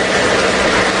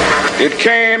 It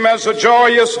came as a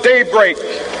joyous daybreak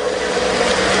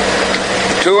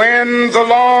to end the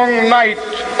long night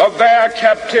of their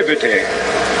captivity.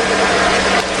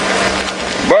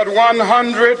 But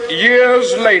 100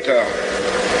 years later,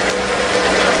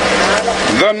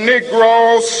 the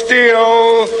Negro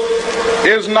still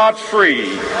is not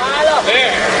free.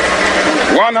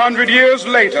 100 years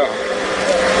later,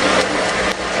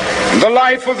 the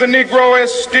life of the Negro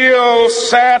is still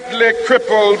sadly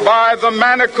crippled by the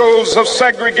manacles of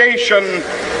segregation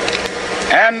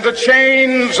and the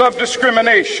chains of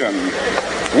discrimination.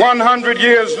 100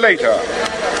 years later,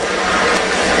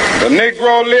 the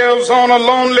Negro lives on a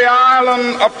lonely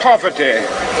island of poverty.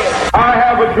 I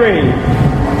have a dream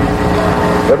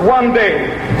that one day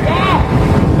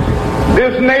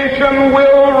this nation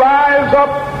will rise up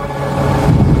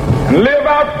and live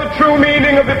out the true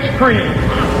meaning of its creed.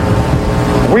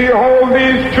 We hold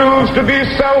these truths to be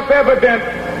self-evident,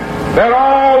 that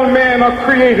all men are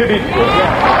created equal.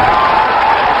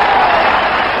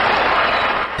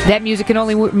 That music can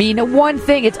only mean one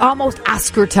thing. It's almost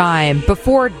Oscar time.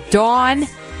 Before dawn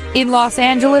in Los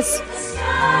Angeles,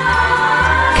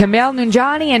 Kumail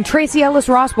Nanjiani and Tracee Ellis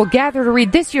Ross will gather to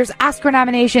read this year's Oscar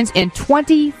nominations in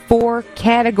 24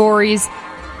 categories.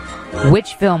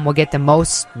 Which film will get the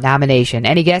most nomination?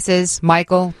 Any guesses?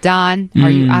 Michael, Don, are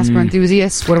you Oscar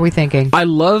enthusiasts? What are we thinking? I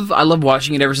love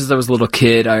watching it ever since I was a little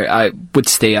kid. I would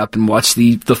stay up and watch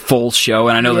the full show,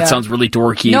 and I know that sounds really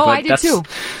dorky. No, but I did too.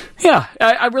 Yeah,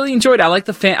 I really enjoyed it. I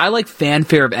like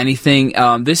fanfare of anything.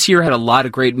 This year had a lot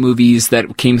of great movies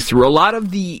that came through. A lot of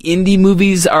the indie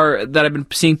movies that I've been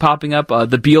seeing popping up.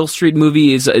 The Beale Street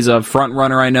movie is a front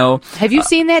runner, I know. Have you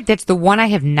seen that? That's the one I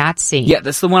have not seen. Yeah,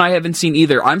 that's the one I haven't seen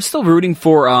either. I'm still rooting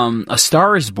for A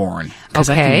Star Is Born.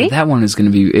 Okay. I think that one is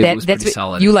going to be was pretty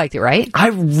solid. You liked it, right? I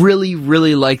really,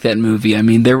 really like that movie. I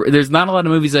mean, there's not a lot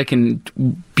of movies I can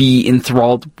be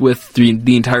enthralled with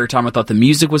the entire time. I thought the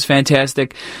music was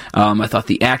fantastic. I thought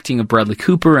the acting of Bradley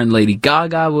Cooper and Lady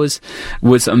Gaga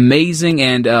was amazing,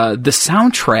 and the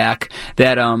soundtrack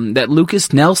that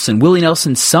Willie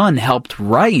Nelson's son, helped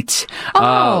write.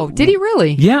 Oh, did he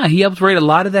really? Yeah, he helped write a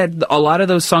lot of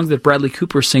those songs that Bradley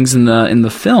Cooper sings in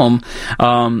the film.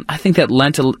 I think that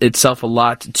lent itself a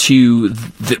lot to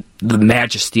the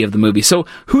majesty of the movie. So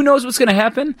who knows what's going to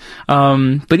happen?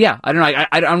 But yeah, I don't know.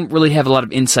 I don't really have a lot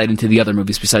of insight into the other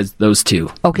movies besides those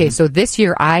two. Okay, so this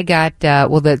year I got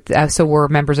so we're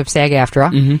members of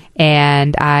SAG-AFTRA,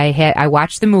 and I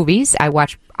watched the movies. I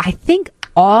think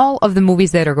all of the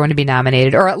movies that are going to be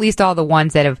nominated, or at least all the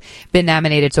ones that have been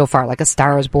nominated so far, like A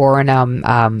Star Is Born,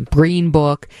 Green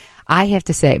Book. I have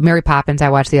to say, Mary Poppins I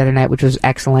watched the other night, which was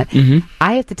excellent.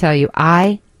 I have to tell you,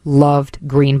 I loved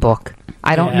Green Book.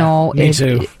 I don't know. Me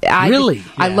too. Really?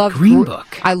 I loved Green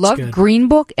Book. I loved Green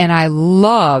Book, and I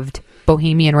loved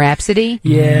Bohemian Rhapsody.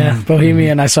 Yeah,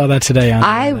 Bohemian. I saw that today.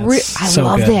 I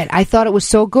love that. I thought it was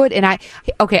so good, and I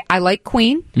like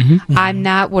Queen. I'm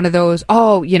not one of those.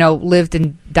 Lived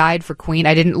and died for Queen.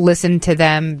 I didn't listen to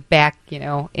them back,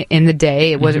 in the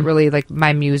day. It wasn't really like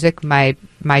my music, my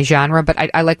genre. But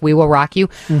I like We Will Rock You.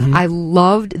 I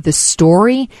loved the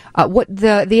story. What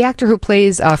the actor who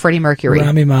plays Freddie Mercury,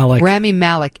 Rami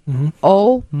Malek.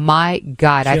 Oh my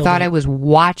God! I thought I was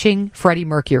watching Freddie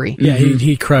Mercury. Yeah,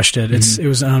 he crushed it. It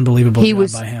was an unbelievable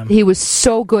job by him. He was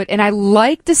so good, and I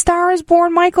liked A Star Is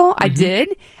Born, Michael. I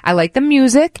did. I like the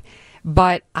music,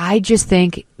 but I just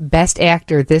think Best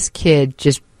Actor, this kid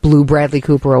just blew Bradley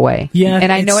Cooper away. Yeah,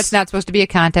 and I know it's not supposed to be a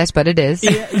contest, but it is.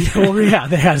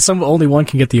 Only one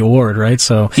can get the award, right?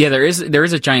 So yeah, there is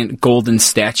a giant golden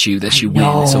statue that you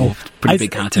win. So pretty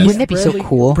big contest. Wouldn't that be so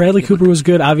cool? Bradley Cooper was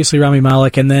good. Obviously, Rami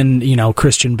Malek, and then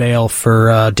Christian Bale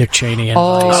for Dick Cheney. And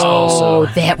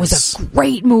Vice. That was a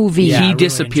great movie. Yeah, he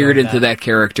disappeared into that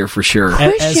character for sure.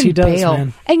 Christian as he does, Bale,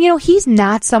 man. And he's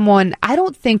not someone. I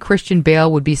don't think Christian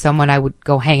Bale would be someone I would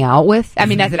go hang out with. I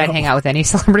mean, not that I'd hang out with any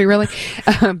celebrity, really.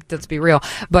 Let's be real.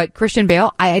 But Christian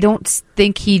Bale, I don't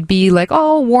think he'd be like,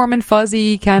 warm and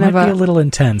fuzzy kind of. Might be a little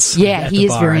intense. Yeah, he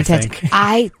is very intense.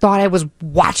 I thought I was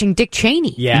watching Dick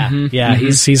Cheney. Yeah,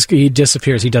 he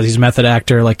disappears. He does. He's a method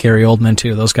actor like Gary Oldman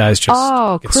too. Those guys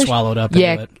just get swallowed up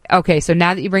into it. Okay, so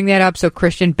now that you bring that up, so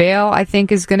Christian Bale, I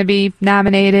think, is going to be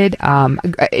nominated.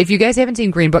 If you guys haven't seen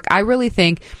Green Book, I really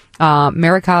think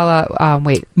Mahershala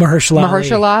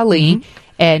Ali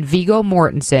and Viggo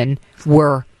Mortensen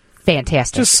were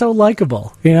fantastic. Just so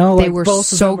likable, they were both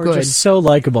so of them good, just so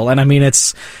likable. And I mean,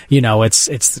 it's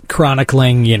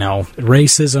chronicling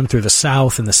racism through the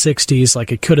South in the '60s.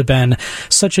 Like, it could have been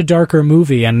such a darker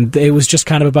movie, and it was just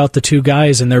kind of about the two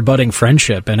guys and their budding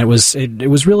friendship. And it was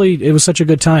such a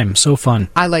good time, so fun.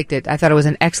 I liked it. I thought it was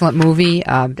an excellent movie.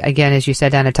 Again, as you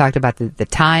said, Donna talked about the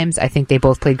times. I think they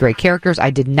both played great characters.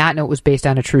 I did not know it was based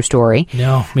on a true story.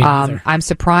 No, me neither. I'm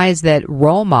surprised that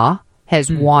Roma has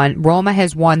won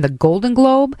the Golden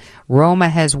Globe. Roma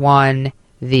has won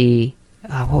the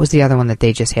what was the other one that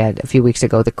they just had a few weeks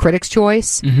ago? The Critics'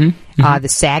 Choice. The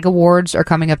SAG Awards are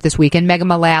coming up this weekend. Megan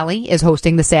Mullally is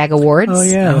hosting the SAG Awards. Oh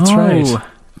yeah, that's right.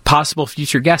 Possible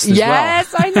future guest as well.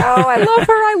 Yes, I know. I love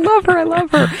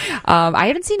her. I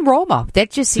haven't seen Roma. That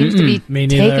just seems to be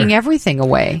taking everything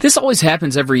away. This always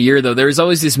happens every year, though. There's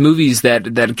always these movies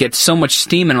that get so much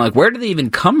steam, and I'm like, where do they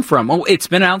even come from? Oh, it's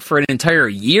been out for an entire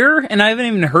year, and I haven't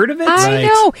even heard of it? I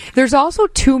know. There's also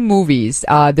two movies.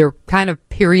 They're kind of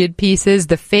period pieces,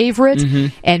 The Favorite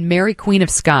and Mary Queen of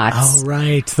Scots. Oh,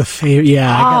 right. The Favorite.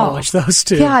 Yeah, I gotta watch those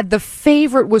two. God, The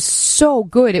Favorite was so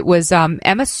good. It was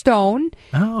Emma Stone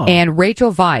and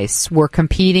Rachel Weisz were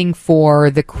competing for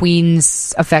the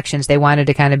Queen's affections. They wanted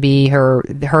to kind of be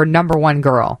her number one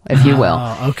girl, if you will.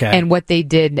 Okay. And what they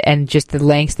did, and just the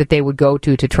lengths that they would go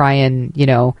to try and,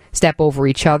 step over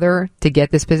each other to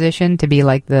get this position, to be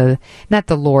like not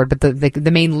the Lord, but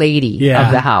the main lady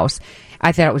of the house.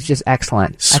 I thought it was just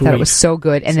excellent. Sweet. I thought it was so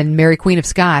good. And then Mary Queen of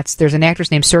Scots, there's an actress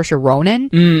named Saoirse Ronan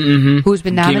who's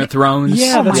been nominated. Game of Thrones.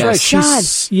 Yeah, that's right.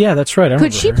 God. That's right.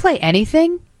 Could she play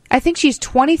anything? I think she's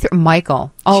 23.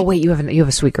 Michael. Oh, wait, you have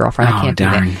a sweet girlfriend. I can't do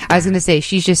that. I was going to say,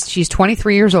 she's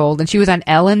 23 years old, and she was on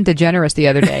Ellen DeGeneres the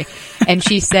other day, and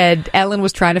she said, Ellen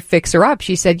was trying to fix her up.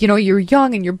 She said, you're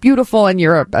young and you're beautiful and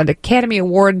you're an Academy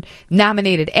Award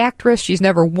nominated actress. She's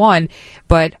never won,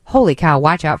 but holy cow,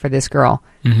 watch out for this girl.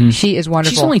 She is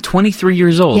wonderful. She's only 23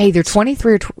 years old. Yeah, either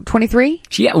 23 or 23.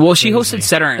 She hosted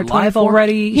Saturday Night Live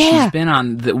already. Yeah. She's been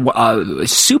on the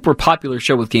super popular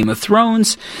show with Game of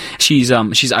Thrones. She's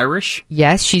Irish.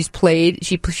 Yes, she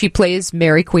plays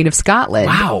Mary Queen of Scotland.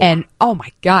 Wow. And oh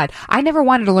my God, I never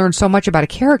wanted to learn so much about a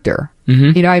character.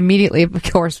 I immediately, of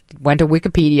course, went to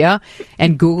Wikipedia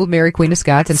and Googled Mary Queen of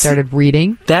Scots and started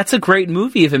reading. That's a great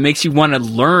movie if it makes you want to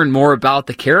learn more about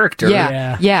the character.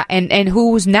 Yeah. And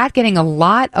who's not getting a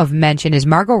lot of mention is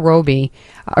Margot Robbie.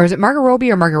 Or is it Margot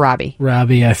Robbie or Margot Robbie?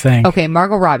 Robbie, I think. Okay,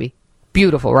 Margot Robbie.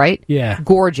 Beautiful, right? Yeah.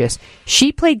 Gorgeous.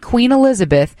 She played Queen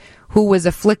Elizabeth, who was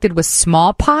afflicted with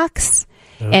smallpox.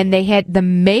 And they had the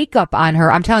makeup on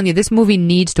her. I'm telling you, this movie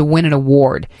needs to win an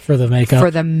award. For the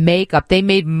makeup? They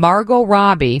made Margot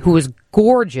Robbie, who is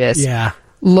gorgeous,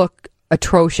 look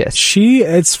atrocious.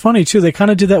 It's funny, too. They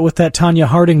kind of did that with that Tonya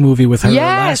Harding movie with her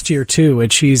last year, too.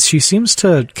 And she seems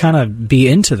to kind of be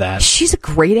into that. She's a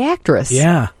great actress.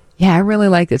 Yeah. Yeah, I really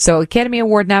liked it. So Academy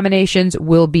Award nominations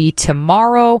will be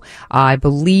tomorrow, I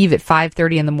believe at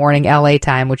 5:30 in the morning LA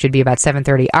time, which would be about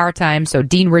 7:30 our time. So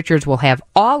Dean Richards will have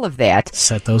all of that.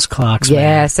 Set those clocks,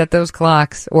 man. Set those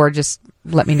clocks. Or just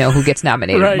let me know who gets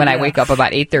nominated when I wake up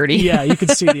about 8:30. Yeah, you can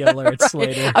see the alerts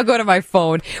later. I'll go to my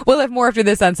phone. We'll have more after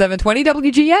this on 720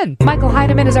 WGN. Michael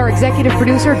Heineman is our executive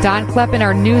producer. Don Kleppen,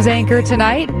 our news anchor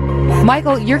tonight.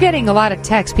 Michael, you're getting a lot of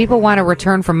texts. People want to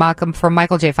return from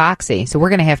Michael J. Foxy, so we're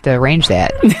going to have to arrange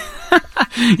that.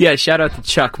 Yeah, shout out to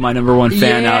Chuck, my number one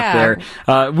fan out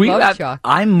there. Love Chuck.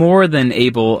 I'm more than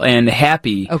able and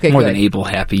happy. Okay, more than able,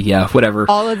 happy. Yeah, whatever.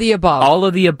 All of the above. All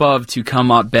of the above to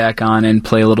come up back on and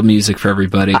play a little music for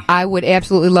everybody. I would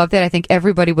absolutely love that. I think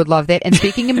everybody would love that. And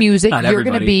speaking of music, you're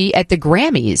going to be at the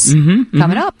Grammys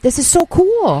coming up. This is so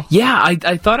cool. Yeah,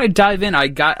 I thought I'd dive in.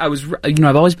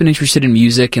 I've always been interested in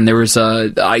music, and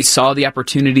I saw the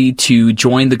opportunity to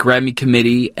join the Grammy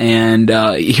committee, and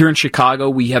here in Chicago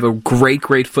we have a great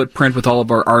footprint with all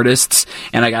of our artists,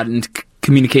 and I got into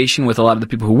communication with a lot of the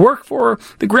people who work for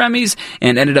the Grammys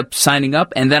and ended up signing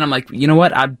up. And then I'm like, you know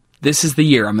what? This is the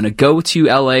year. I'm going to go to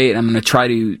LA and I'm going to try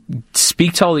to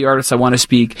speak to all the artists I want to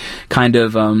speak, kind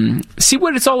of see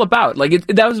what it's all about. Like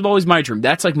that was always my dream.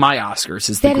 That's like my Oscars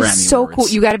is the Grammy Awards. That is so cool.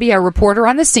 You got to be a reporter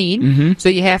on the scene. So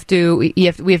we have to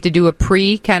do a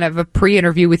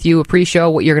pre-interview with you, a pre-show,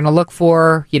 what you're going to look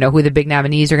for, who the big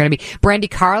nominees are going to be. Brandy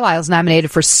Carlisle's nominated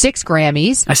for 6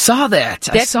 Grammys. I saw that.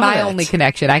 That's my only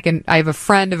connection. I have a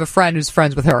friend of a friend who's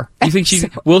friends with her. You think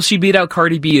will she beat out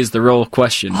Cardi B is the real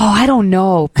question. Oh, I don't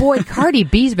know. Boy, Cardi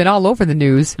B's been all over the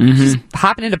news. She's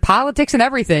hopping into politics and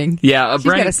everything. Yeah, she's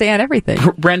got to say on everything.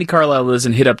 Brandy Carlisle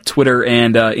doesn't hit up Twitter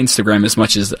and Instagram as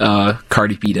much as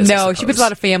Cardi B does. No, she puts a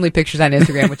lot of family pictures on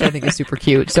Instagram, which I think is super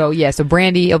cute. So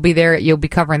Brandy, you'll be there. You'll be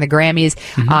covering the Grammys.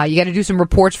 You got to do some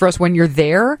reports for us when you're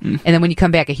there, and then when you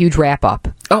come back, a huge wrap up.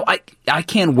 Oh, I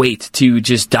can't wait to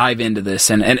just dive into this,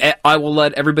 and I will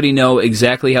let everybody know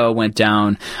exactly how it went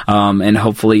down, and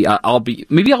hopefully I'll be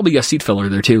a seat filler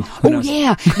there too.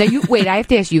 Yeah. Now I have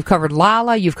to ask you, you've covered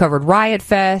Lala, you've covered Riot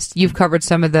Fest, you've covered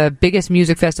some of the biggest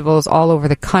music festivals all over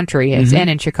the country, and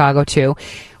in Chicago too.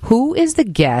 Who is the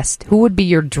guest? Who would be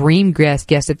your dream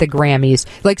guest at the Grammys?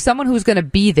 Like someone who's going to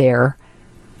be there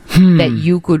that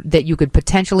you could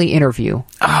potentially interview.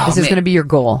 This is going to be your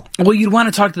goal. Well, you'd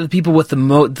want to talk to the people with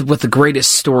the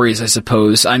greatest stories, I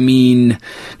suppose. I mean,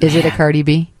 is it a Cardi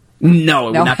B? No,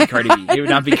 it would not be Cardi B. It would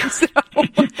not be.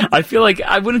 I feel like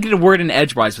I wouldn't get a word in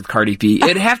edgewise with Cardi B.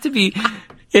 It'd have to be.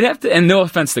 It'd have to, and no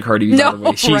offense to Cardi B, by the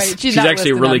way. She's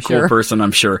actually a really cool person,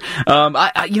 I'm sure.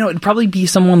 It'd probably be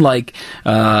someone like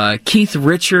Keith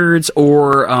Richards,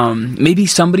 or maybe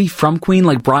somebody from Queen,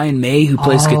 like Brian May, who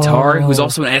plays guitar, who's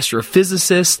also an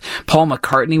astrophysicist. Paul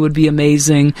McCartney would be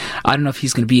amazing. I don't know if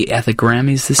he's going to be at the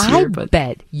Grammys this year, but I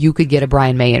bet you could get a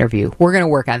Brian May interview. We're going to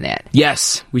work on that.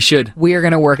 Yes, we should. We are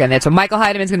going to work on that. So Michael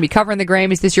Heideman's going to be covering the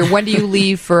Grammys this year. When do you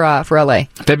leave for LA?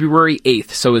 February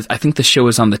 8th. So I think the show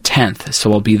is on the 10th.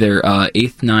 So I'll be there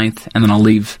 8th, 9th, and then I'll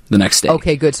leave the next day.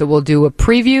 Okay, good. So we'll do a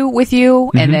preview with you,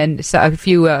 and then a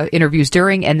few interviews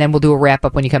during, and then we'll do a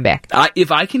wrap-up when you come back.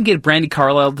 If I can get Brandi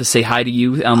Carlile to say hi to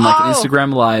you on an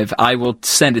Instagram Live, I will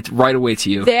send it right away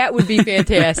to you. That would be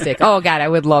fantastic. Oh, God, I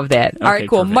would love that. All right,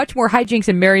 cool. Perfect. Much more hijinks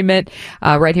and merriment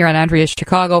right here on Andrea's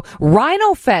Chicago.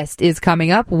 Rhinofest is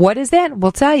coming up. What is that?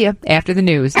 We'll tell you after the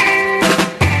news.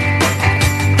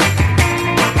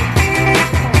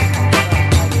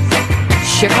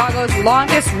 Chicago's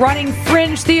longest-running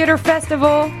fringe theater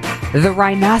festival, the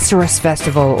Rhinoceros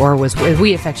Festival, or as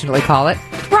we affectionately call it,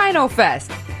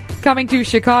 Rhinofest. Coming to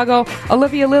Chicago,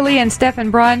 Olivia Lilly and Stefan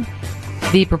Brunn,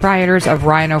 the proprietors of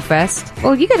Rhinofest.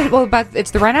 It's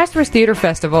the Rhinoceros Theater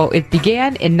Festival. It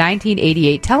began in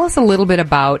 1988. Tell us a little bit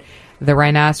about the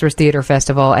Rhinoceros Theater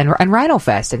Festival and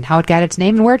Rhinofest and how it got its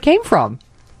name and where it came from.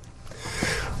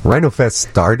 Rhinofest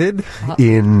started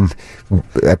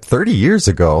 30 years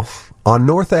ago. On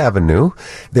North Avenue,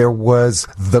 there was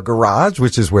the garage,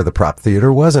 which is where the prop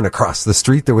theater was, and across the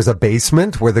street there was a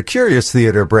basement where the Curious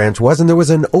Theater branch was, and there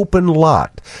was an open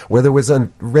lot where there was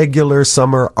a regular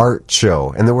summer art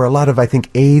show. And there were a lot of, I think,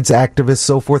 AIDS activists,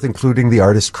 so forth, including the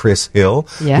artist Chris Hill,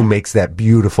 who makes that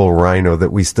beautiful rhino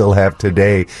that we still have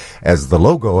today as the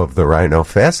logo of the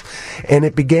Rhinofest. And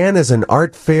it began as an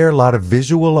art fair, a lot of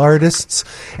visual artists,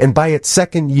 and by its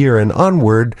second year and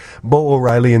onward, Bo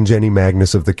O'Reilly and Jenny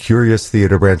Magnus of the Curious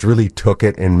Theater branch really took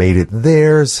it and made it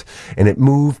theirs, and it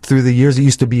moved through the years. It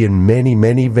used to be in many,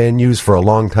 many venues. For a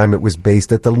long time, it was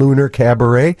based at the Lunar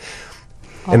Cabaret,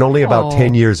 and only about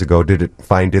 10 years ago did it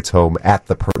find its home at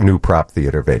the new prop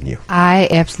theater venue. I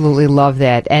absolutely love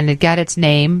that, and it got its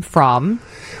name from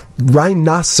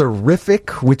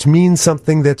Rhinocerific, which means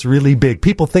something that's really big.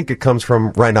 People think it comes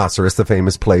from Rhinoceros, the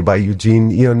famous play by Eugene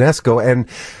Ionesco, and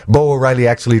Bo O'Reilly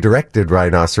actually directed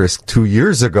Rhinoceros 2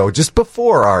 years ago, just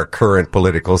before our current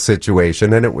political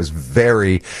situation, and it was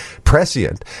very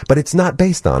prescient. But it's not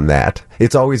based on that.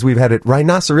 It's always, we've had it,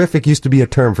 Rhinocerific used to be a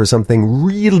term for something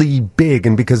really big,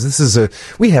 and because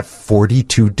we have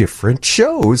 42 different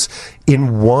shows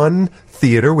in one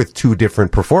theater with 2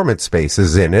 different performance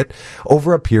spaces in it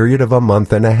over a period of a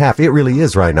month and a half. It really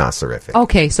is Rhinocerific.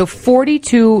 Okay, so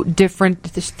 42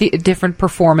 different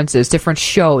performances, different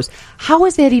shows. How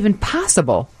is that even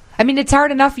possible? I mean, it's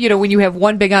hard enough, when you have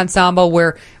one big ensemble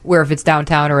where if it's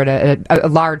downtown or at a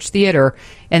large theater,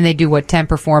 and they do 10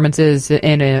 performances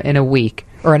in a week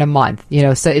or in a month.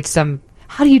 So it's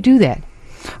how do you do that?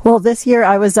 Well, this year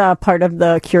I was part of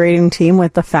the curating team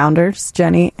with the founders,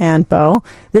 Jenny and Bo.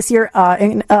 This year,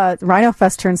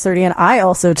 Rhinofest turns 30, and I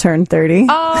also turned 30.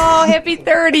 Oh, happy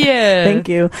 30th! Thank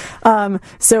you.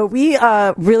 So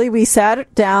we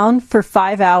sat down for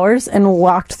 5 hours and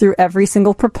walked through every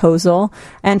single proposal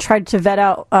and tried to vet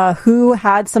out who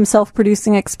had some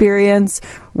self-producing experience.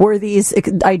 Were these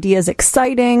ideas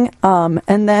exciting?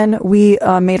 And then we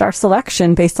made our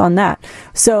selection based on that.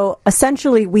 So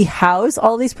essentially, we house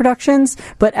all these productions,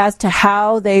 but as to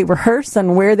how they rehearse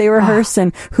and where they rehearse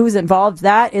and who's involved,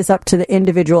 that is up to the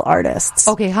individual artists.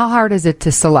 Okay, how hard is it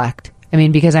to select? I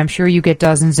mean, because I'm sure you get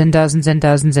dozens and dozens and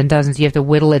dozens and dozens. You have to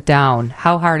whittle it down.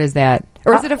 How hard is that?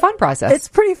 Or is it a fun process? It's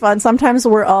pretty fun. Sometimes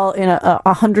we're all in a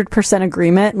 100%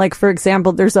 agreement. Like, for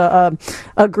example, there's a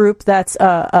group that's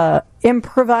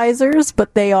improvisers,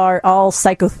 but they are all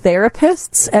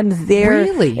psychotherapists, and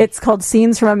it's called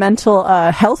Scenes from a Mental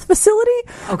Health Facility.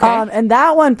 Okay. And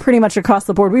that one, pretty much across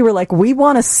the board, we were like, we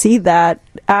want to see that,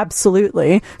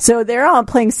 absolutely. So they're all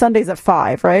playing Sundays at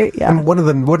 5, right? Yeah. And one of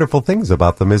the wonderful things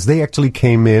about them is they actually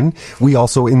came in. We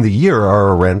also, in the year, are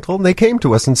a rental, and they came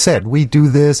to us and said, we do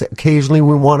this occasionally.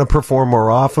 We want to perform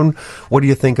more often. What do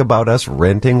you think about us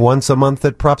renting once a month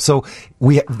at Prop? So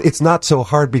it's not so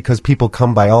hard because people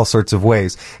come by all sorts of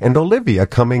ways. And Olivia,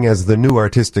 coming as the new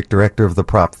artistic director of the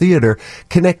Prop Theater,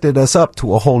 connected us up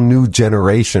to a whole new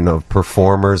generation of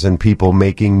performers and people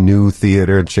making new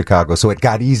theater in Chicago. So it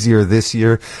got easier this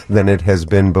year than it has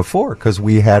been before because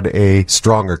we had a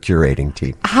stronger curating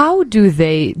team. How do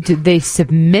they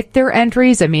submit their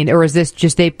entries? I mean, or is this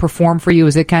just they perform for you?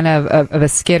 Is it kind of a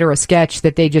skit or a sketch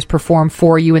that they just perform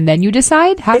for you and then you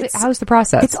decide? How's the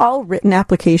process? It's all written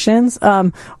applications.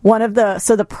 one of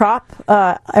the prop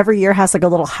every year has like a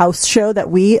little house show that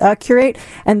we curate,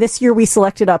 and this year we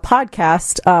selected a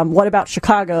podcast, What About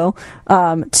Chicago,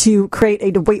 to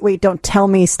create a Wait, Don't Tell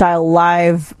Me style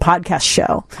live podcast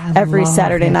show every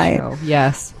Saturday night. Show.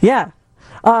 Yes. Yeah.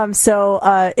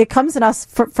 So it comes in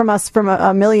from us from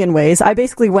a million ways. I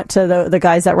basically went to the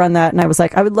guys that run that, and I was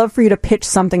like, I would love for you to pitch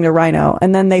something to Rhino.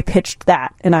 And then they pitched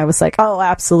that, and I was like, oh,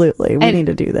 absolutely, we need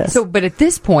to do this. So, but at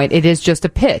this point, it is just a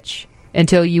pitch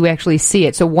until you actually see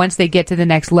it. So once they get to the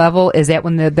next level, is that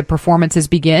when the performances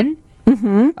begin?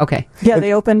 Mm-hmm. Okay. Yeah,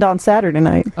 they opened on Saturday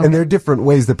night. Okay. And there are different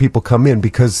ways that people come in,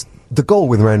 because the goal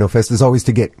with Rhinofest is always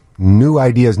to get new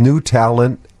ideas, new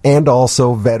talent, and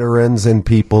also veterans and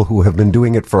people who have been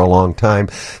doing it for a long time.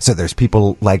 So there's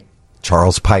people like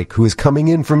Charles Pike, who is coming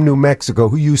in from New Mexico,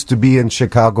 who used to be in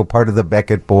Chicago, part of the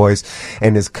Beckett Boys,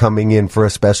 and is coming in for a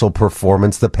special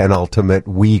performance the penultimate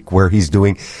week where he's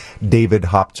doing David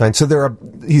Hopchine. So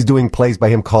he's doing plays by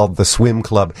him called The Swim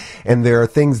Club. And there are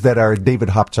things that are David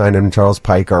Hopchine and Charles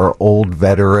Pike are old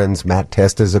veterans. Matt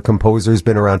Test as a composer has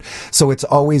been around. So it's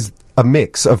always a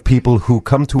mix of people who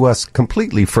come to us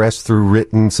completely fresh through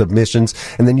written submissions,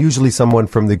 and then usually someone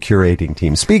from the curating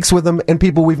team speaks with them, and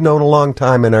people we've known a long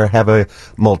time and have a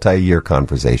multi-year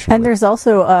conversation and with. There's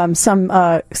also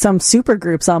some super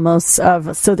groups almost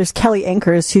of, so there's Kelly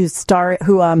Ankers who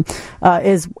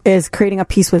is creating a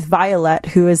piece with Violet,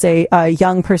 who is a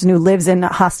young person who lives in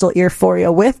hostile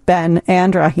Euphoria with Ben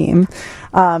and Raheem.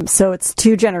 So it's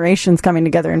two generations coming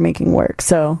together and making work.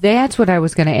 So that's what I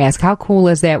was going to ask. How cool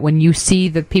is that when you see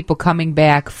the people coming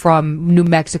back from New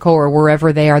Mexico or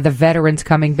wherever they are, the veterans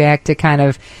coming back to kind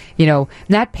of,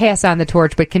 not pass on the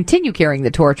torch, but continue carrying the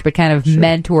torch, but kind of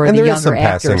mentor the younger actors. And there is some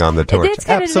passing on the torch. It's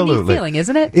kind of a neat feeling,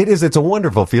 isn't it? It is. It's a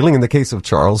wonderful feeling. In the case of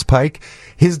Charles Pike,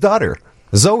 his daughter,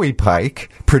 Zoe Pike,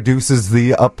 produces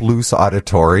the Up Loose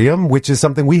Auditorium, which is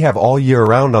something we have all year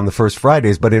round on the first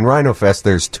Fridays, but in Rhinofest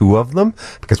there's 2 of them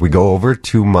because we go over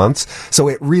 2 months. So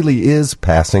it really is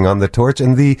passing on the torch.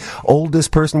 And the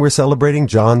oldest person we're celebrating,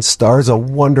 John Starrs, a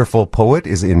wonderful poet,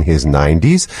 is in his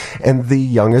 90s. And the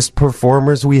youngest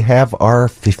performers we have are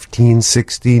 15,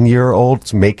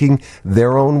 16-year-olds making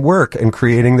their own work and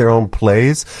creating their own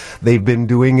plays. They've been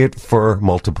doing it for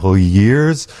multiple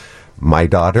years. My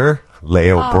daughter,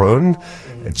 Leo Brunn,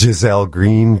 Giselle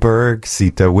Greenberg,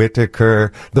 Sita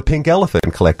Whitaker, the Pink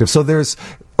Elephant Collective. So there's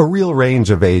a real range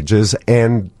of ages.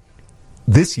 And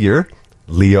this year,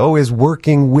 Leo is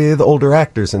working with older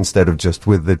actors instead of just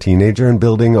with the teenager, and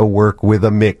building a work with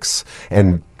a mix.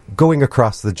 And going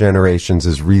across the generations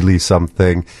is really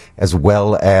something, as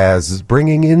well as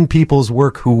bringing in people's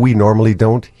work who we normally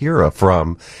don't hear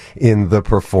from in the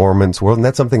performance world. And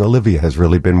that's something Olivia has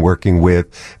really been working with,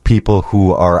 people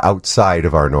who are outside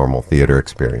of our normal theater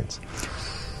experience.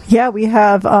 Yeah, we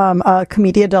have a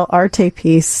Commedia dell'arte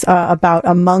piece about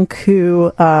a monk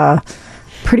who,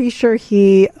 pretty sure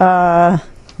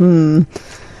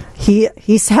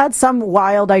He's had some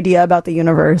wild idea about the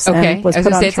universe and was put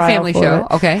on trial. It's a family show.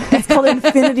 Okay. It's called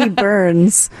Infinity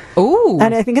Burns. Ooh.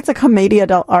 And I think it's a Commedia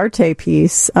dell'arte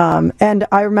piece. And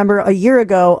I remember a year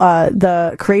ago,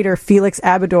 the creator Felix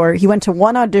Abador, he went to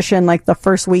one audition like the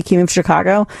first week he moved to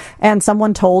Chicago, and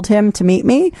someone told him to meet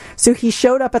me. So he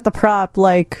showed up at the prop,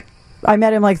 I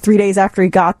met him 3 days after he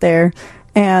got there.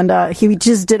 And he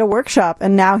just did a workshop,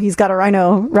 and now he's got a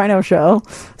Rhino show.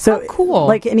 So cool!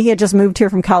 And he had just moved here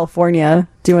from California,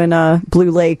 doing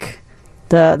Blue Lake,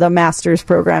 the master's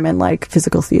program in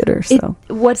physical theater. So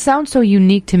what sounds so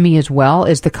unique to me as well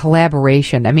is the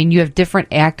collaboration. I mean, you have different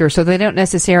actors, so they don't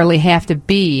necessarily have to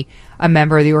be a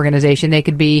member of the organization. They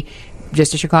could be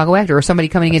just a Chicago actor or somebody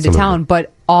coming into town,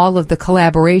 but all of the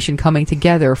collaboration coming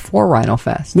together for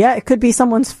Rhinofest. Yeah, it could be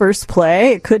someone's first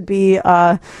play. It could be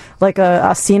a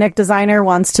scenic designer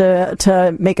wants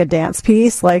to make a dance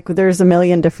piece. There's a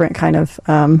million different kind of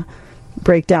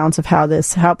breakdowns of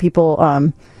how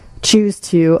people choose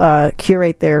to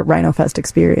curate their Rhinofest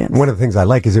experience. One of the things I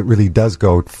like is it really does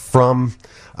go from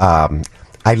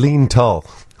Eileen Tull,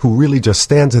 who really just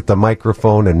stands at the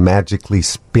microphone and magically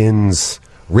spins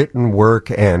written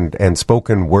work and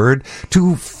spoken word,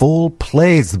 to full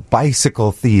plays.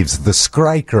 Bicycle Thieves, The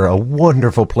Skriker, a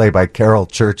wonderful play by Carol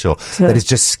Churchill that is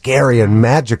just scary and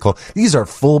magical. These are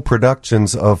full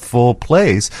productions of full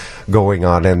plays going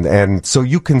on, and so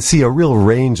you can see a real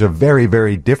range of very,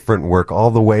 very different work, all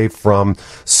the way from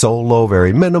solo,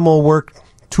 very minimal work,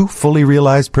 to fully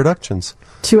realized productions.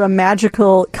 To a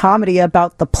magical comedy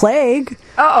about the plague,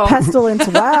 Pestilence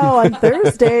Wow, on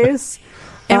Thursdays.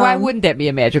 And why wouldn't that be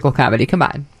a magical comedy? Come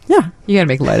on. Yeah. You got to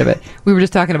make light of it. We were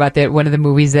just talking about that. One of the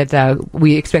movies that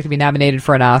we expect to be nominated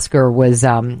for an Oscar was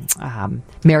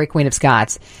Mary, Queen of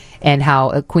Scots, and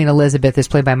how Queen Elizabeth is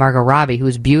played by Margot Robbie, who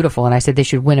is beautiful. And I said they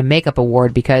should win a makeup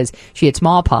award because she had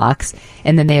smallpox.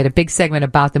 And then they had a big segment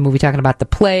about the movie talking about the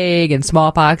plague and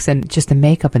smallpox, and just the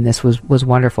makeup in this was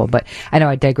wonderful. But I know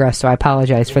I digress, so I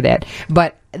apologize for that.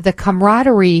 But the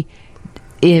camaraderie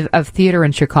of theater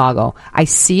in Chicago, I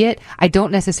see it. I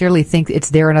don't necessarily think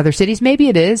it's there in other cities. Maybe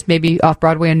it is, maybe off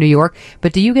Broadway in New York.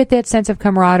 But do you get that sense of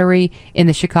camaraderie in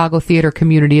the Chicago theater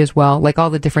community as well? Like all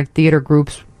the different theater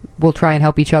groups will try and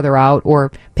help each other out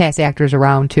or pass actors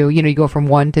around too. You know, you go from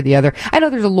one to the other. I know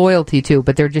there's a loyalty too,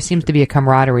 but there just seems to be a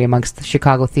camaraderie amongst the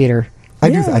Chicago theater.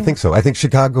 I think so. I think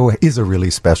Chicago is a really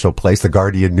special place. The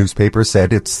Guardian newspaper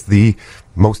said it's the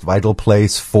most vital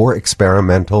place for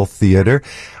experimental theater.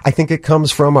 I think it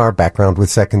comes from our background with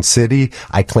Second City.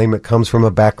 I claim it comes from a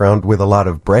background with a lot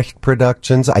of Brecht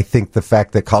productions. I think the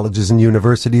fact that colleges and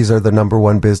universities are the number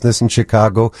one business in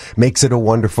Chicago makes it a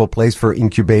wonderful place for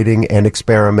incubating and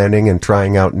experimenting and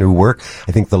trying out new work.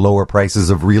 I think the lower prices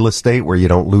of real estate, where you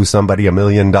don't lose somebody $1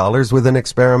 million with an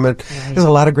experiment, there's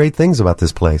a lot of great things about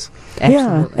this place. Absolutely.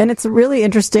 Yeah, and it's really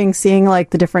interesting seeing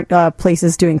like the different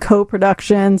places doing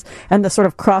co-productions and the sort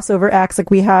of crossover acts. Like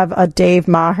we have Dave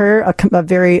Maher, a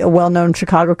very well-known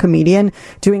Chicago comedian,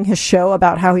 doing his show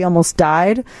about how he almost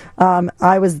died.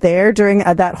 I was there during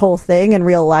that whole thing in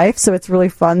real life, so it's really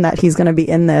fun that he's going to be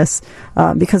in this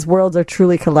because worlds are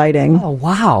truly colliding. Oh,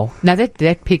 wow. Now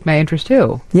that piqued my interest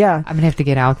too. Yeah. I'm going to have to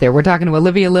get out there. We're talking to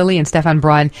Olivia Lilly and Stefan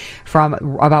Brunn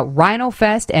about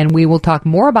Rhinofest, and we will talk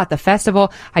more about the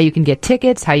festival, how you can get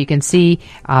tickets, how you can see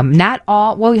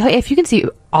if you can see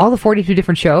all the 42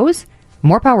 different shows,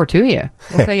 more power to you.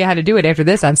 We'll tell you how to do it after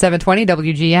this on 720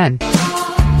 WGN.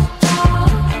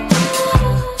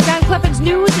 John Cleppen's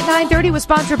News at 9:30 was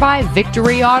sponsored by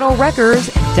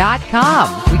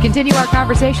VictoryAutoWreckers.com. We continue our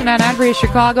conversation on Andrea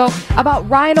Chicago about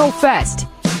Rhinofest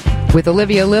with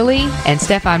Olivia Lilly and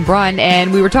Stefan Brunn,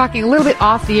 and we were talking a little bit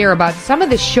off the air about some of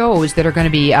the shows that are going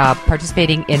to be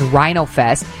participating in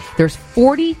Rhinofest. There's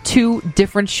 42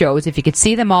 different shows. If you could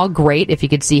see them all, great. If you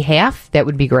could see half, that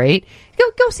would be great.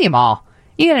 Go see them all.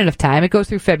 You got enough time. It goes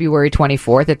through February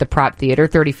 24th at the Prop Theater,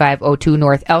 3502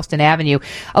 North Elston Avenue.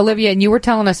 Olivia, and you were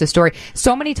telling us a story.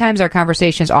 So many times our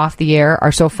conversations off the air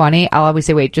are so funny. I'll always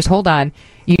say, wait, just hold on.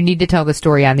 You need to tell the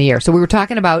story on the air. So we were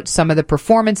talking about some of the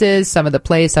performances, some of the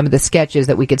plays, some of the sketches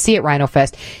that we could see at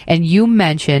Rhinofest. And you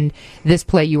mentioned this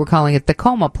play, you were calling it the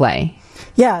Coma Play.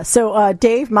 Yeah, so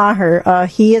Dave Maher,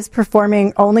 he is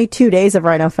performing only 2 days of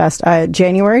Rhinofest,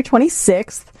 January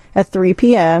 26th at 3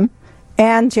 p.m.,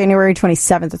 and January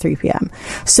 27th at 3 p.m.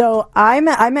 So I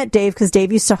met Dave because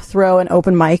Dave used to throw an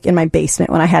open mic in my basement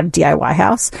when I had a DIY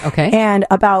house. Okay. And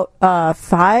about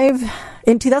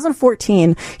in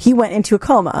 2014, he went into a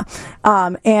coma.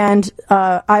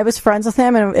 I was friends with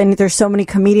him, and there's so many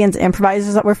comedians,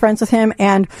 improvisers that were friends with him.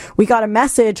 And we got a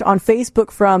message on Facebook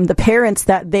from the parents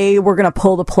that they were going to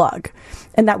pull the plug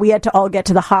and that we had to all get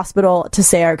to the hospital to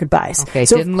say our goodbyes. Okay,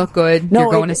 so didn't look good. No,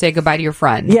 you're going to say goodbye to your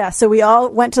friend. Yeah, so we all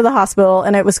went to the hospital,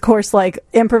 and it was, of course, like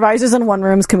improvisers in one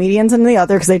room, comedians in the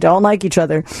other, because they don't like each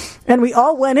other. And we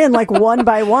all went in like one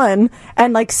by one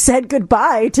and like said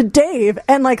goodbye to Dave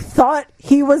and like thought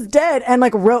he was dead and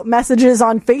like wrote messages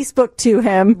on Facebook to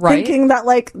him, thinking that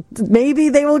like maybe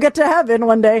they will get to heaven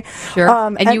one day. Sure.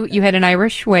 And you had an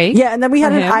Irish wake. Yeah, and then we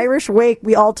had an Irish wake.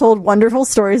 We all told wonderful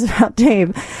stories about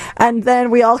Dave, and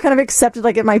then we all kind of accepted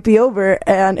like it might be over,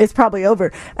 and it's probably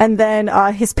over. And then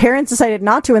his parents decided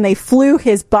not to, and they flew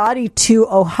his body to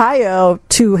Ohio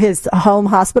to his home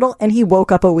hospital, and he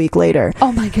woke up a week later.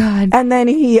 Oh my God! And then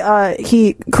he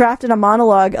crafted a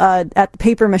monologue at the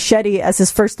Paper Machete as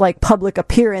his first like public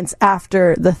appearance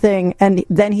after the thing, and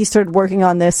then he started working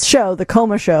on this show, the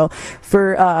Coma Show,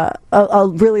 for a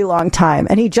really long time.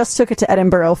 And he just took it to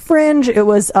Edinburgh Fringe. It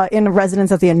was in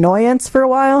residence at the Annoyance for a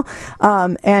while.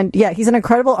 And yeah, he's an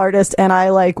incredible artist, and I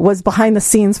like was behind the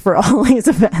scenes for all these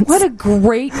events. What a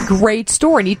great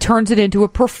story. And he turns it into a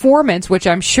performance, which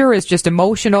I'm sure is just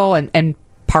emotional and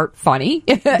part funny.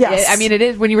 Yes. I mean, it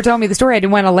is. When you were telling me the story, I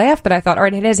didn't want to laugh, but I thought, all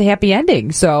right, it has a happy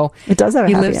ending. So it does have a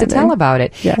happy ending. He lives to tell about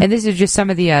it. Yeah. And this is just some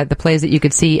of the plays that you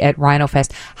could see at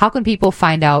Rhinofest. How can people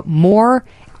find out more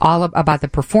about the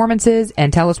performances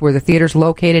and tell us where the theater's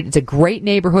located? It's a great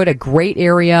neighborhood, a great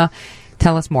area.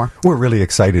 Tell us more. We're really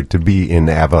excited to be in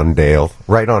Avondale,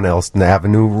 right on Elston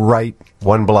Avenue, right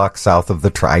 1 block south of the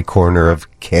tri-corner of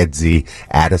Kedzie,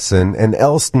 Addison, and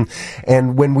Elston.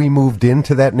 And when we moved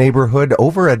into that neighborhood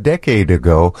over a decade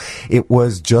ago, it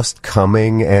was just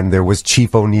coming, and there was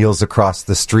Chief O'Neill's across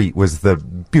the street, was the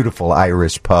beautiful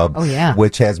Irish pub,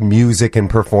 which has music and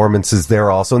performances there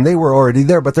also. And they were already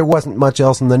there, but there wasn't much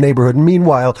else in the neighborhood.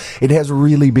 Meanwhile, it has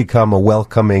really become a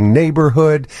welcoming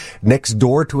neighborhood. Next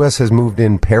door to us has moved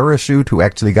in Parachute, who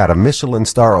actually got a Michelin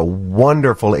star, a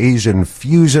wonderful Asian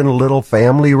fusion little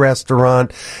family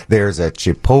restaurant. There's a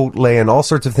Chipotle, and all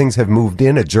sorts of things have moved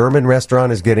in. A German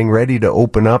restaurant is getting ready to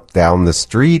open up down the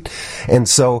street. And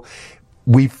so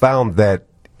we found that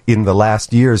in the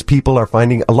last years, people are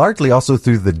finding, largely also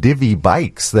through the Divvy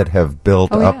bikes that have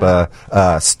built up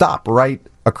a stop right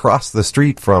across the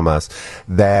street from us,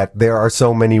 that there are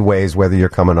so many ways, whether you're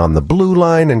coming on the Blue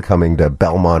Line and coming to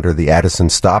Belmont or the Addison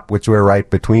stop, which we're right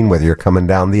between, whether you're coming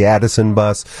down the Addison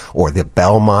bus or the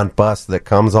Belmont bus that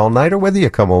comes all night, or whether you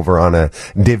come over on a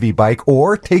Divvy bike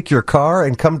or take your car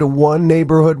and come to one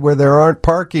neighborhood where there aren't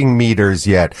parking meters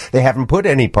yet. They haven't put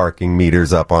any parking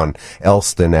meters up on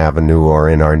Elston Avenue or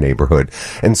in our neighborhood.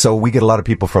 And so we get a lot of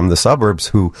people from the suburbs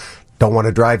who don't want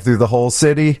to drive through the whole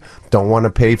city, don't want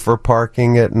to pay for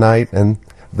parking at night, and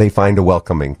they find a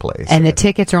welcoming place. And the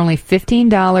tickets are only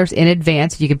 $15 in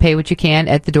advance. You can pay what you can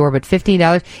at the door, but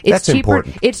 $15. That's cheaper.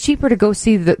 Important. It's cheaper to go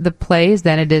see the plays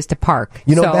than it is to park.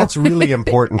 That's really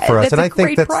important for us. And I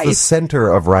think that's the center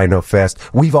of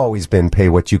Rhinofest. We've always been pay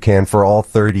what you can for all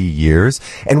 30 years.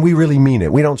 And we really mean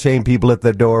it. We don't shame people at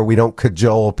the door. We don't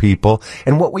cajole people.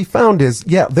 And what we found is,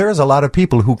 there's a lot of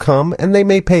people who come and they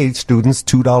may pay students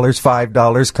 $2,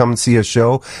 $5, come and see a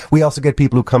show. We also get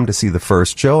people who come to see the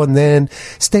first show and then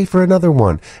stay for another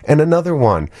one and another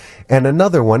one and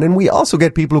another one. And we also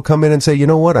get people who come in and say, you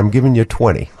know what, I'm giving you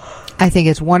 20. I think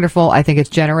it's wonderful. I think it's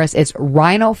generous. It's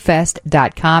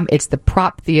Rhinofest.com. It's the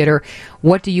prop theater.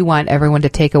 What do you want everyone to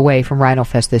take away from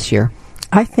Rhinofest this year?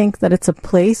 I think that it's a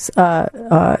place,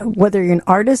 whether you're an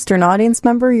artist or an audience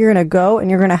member, you're going to go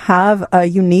and you're going to have a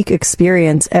unique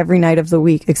experience every night of the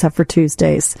week, except for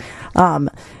Tuesdays,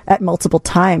 at multiple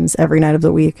times every night of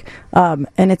the week. And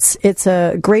it's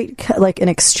a great, an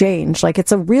exchange.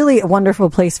 It's a really wonderful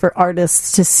place for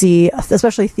artists to see,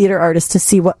 especially theater artists, to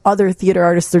see what other theater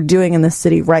artists are doing in the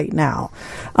city right now.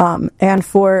 And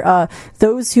for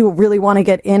those who really want to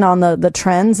get in on the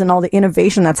trends and all the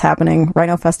innovation that's happening,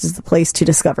 Rhinofest is the place to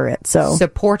discover it. So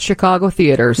support Chicago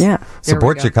theaters. Yeah.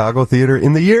 Support Chicago theater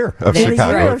in the year of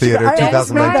Chicago Theater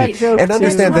 2019. Right. And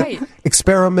understand that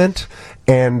experiment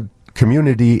and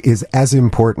community is as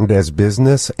important as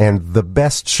business, and the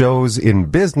best shows in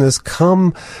business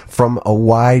come from a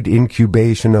wide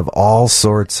incubation of all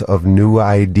sorts of new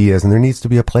ideas, and there needs to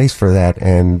be a place for that.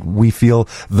 And we feel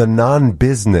the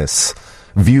non-business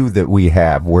view that we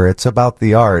have, where it's about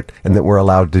the art and that we're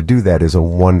allowed to do that, is a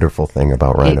wonderful thing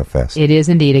about Rhinofest. It is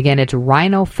indeed. Again, it's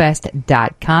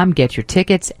Rhinofest.com. Get your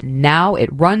tickets now. It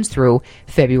runs through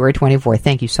February 24th.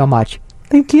 Thank you so much.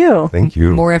 Thank you. Thank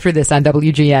you. More after this on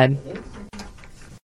WGN.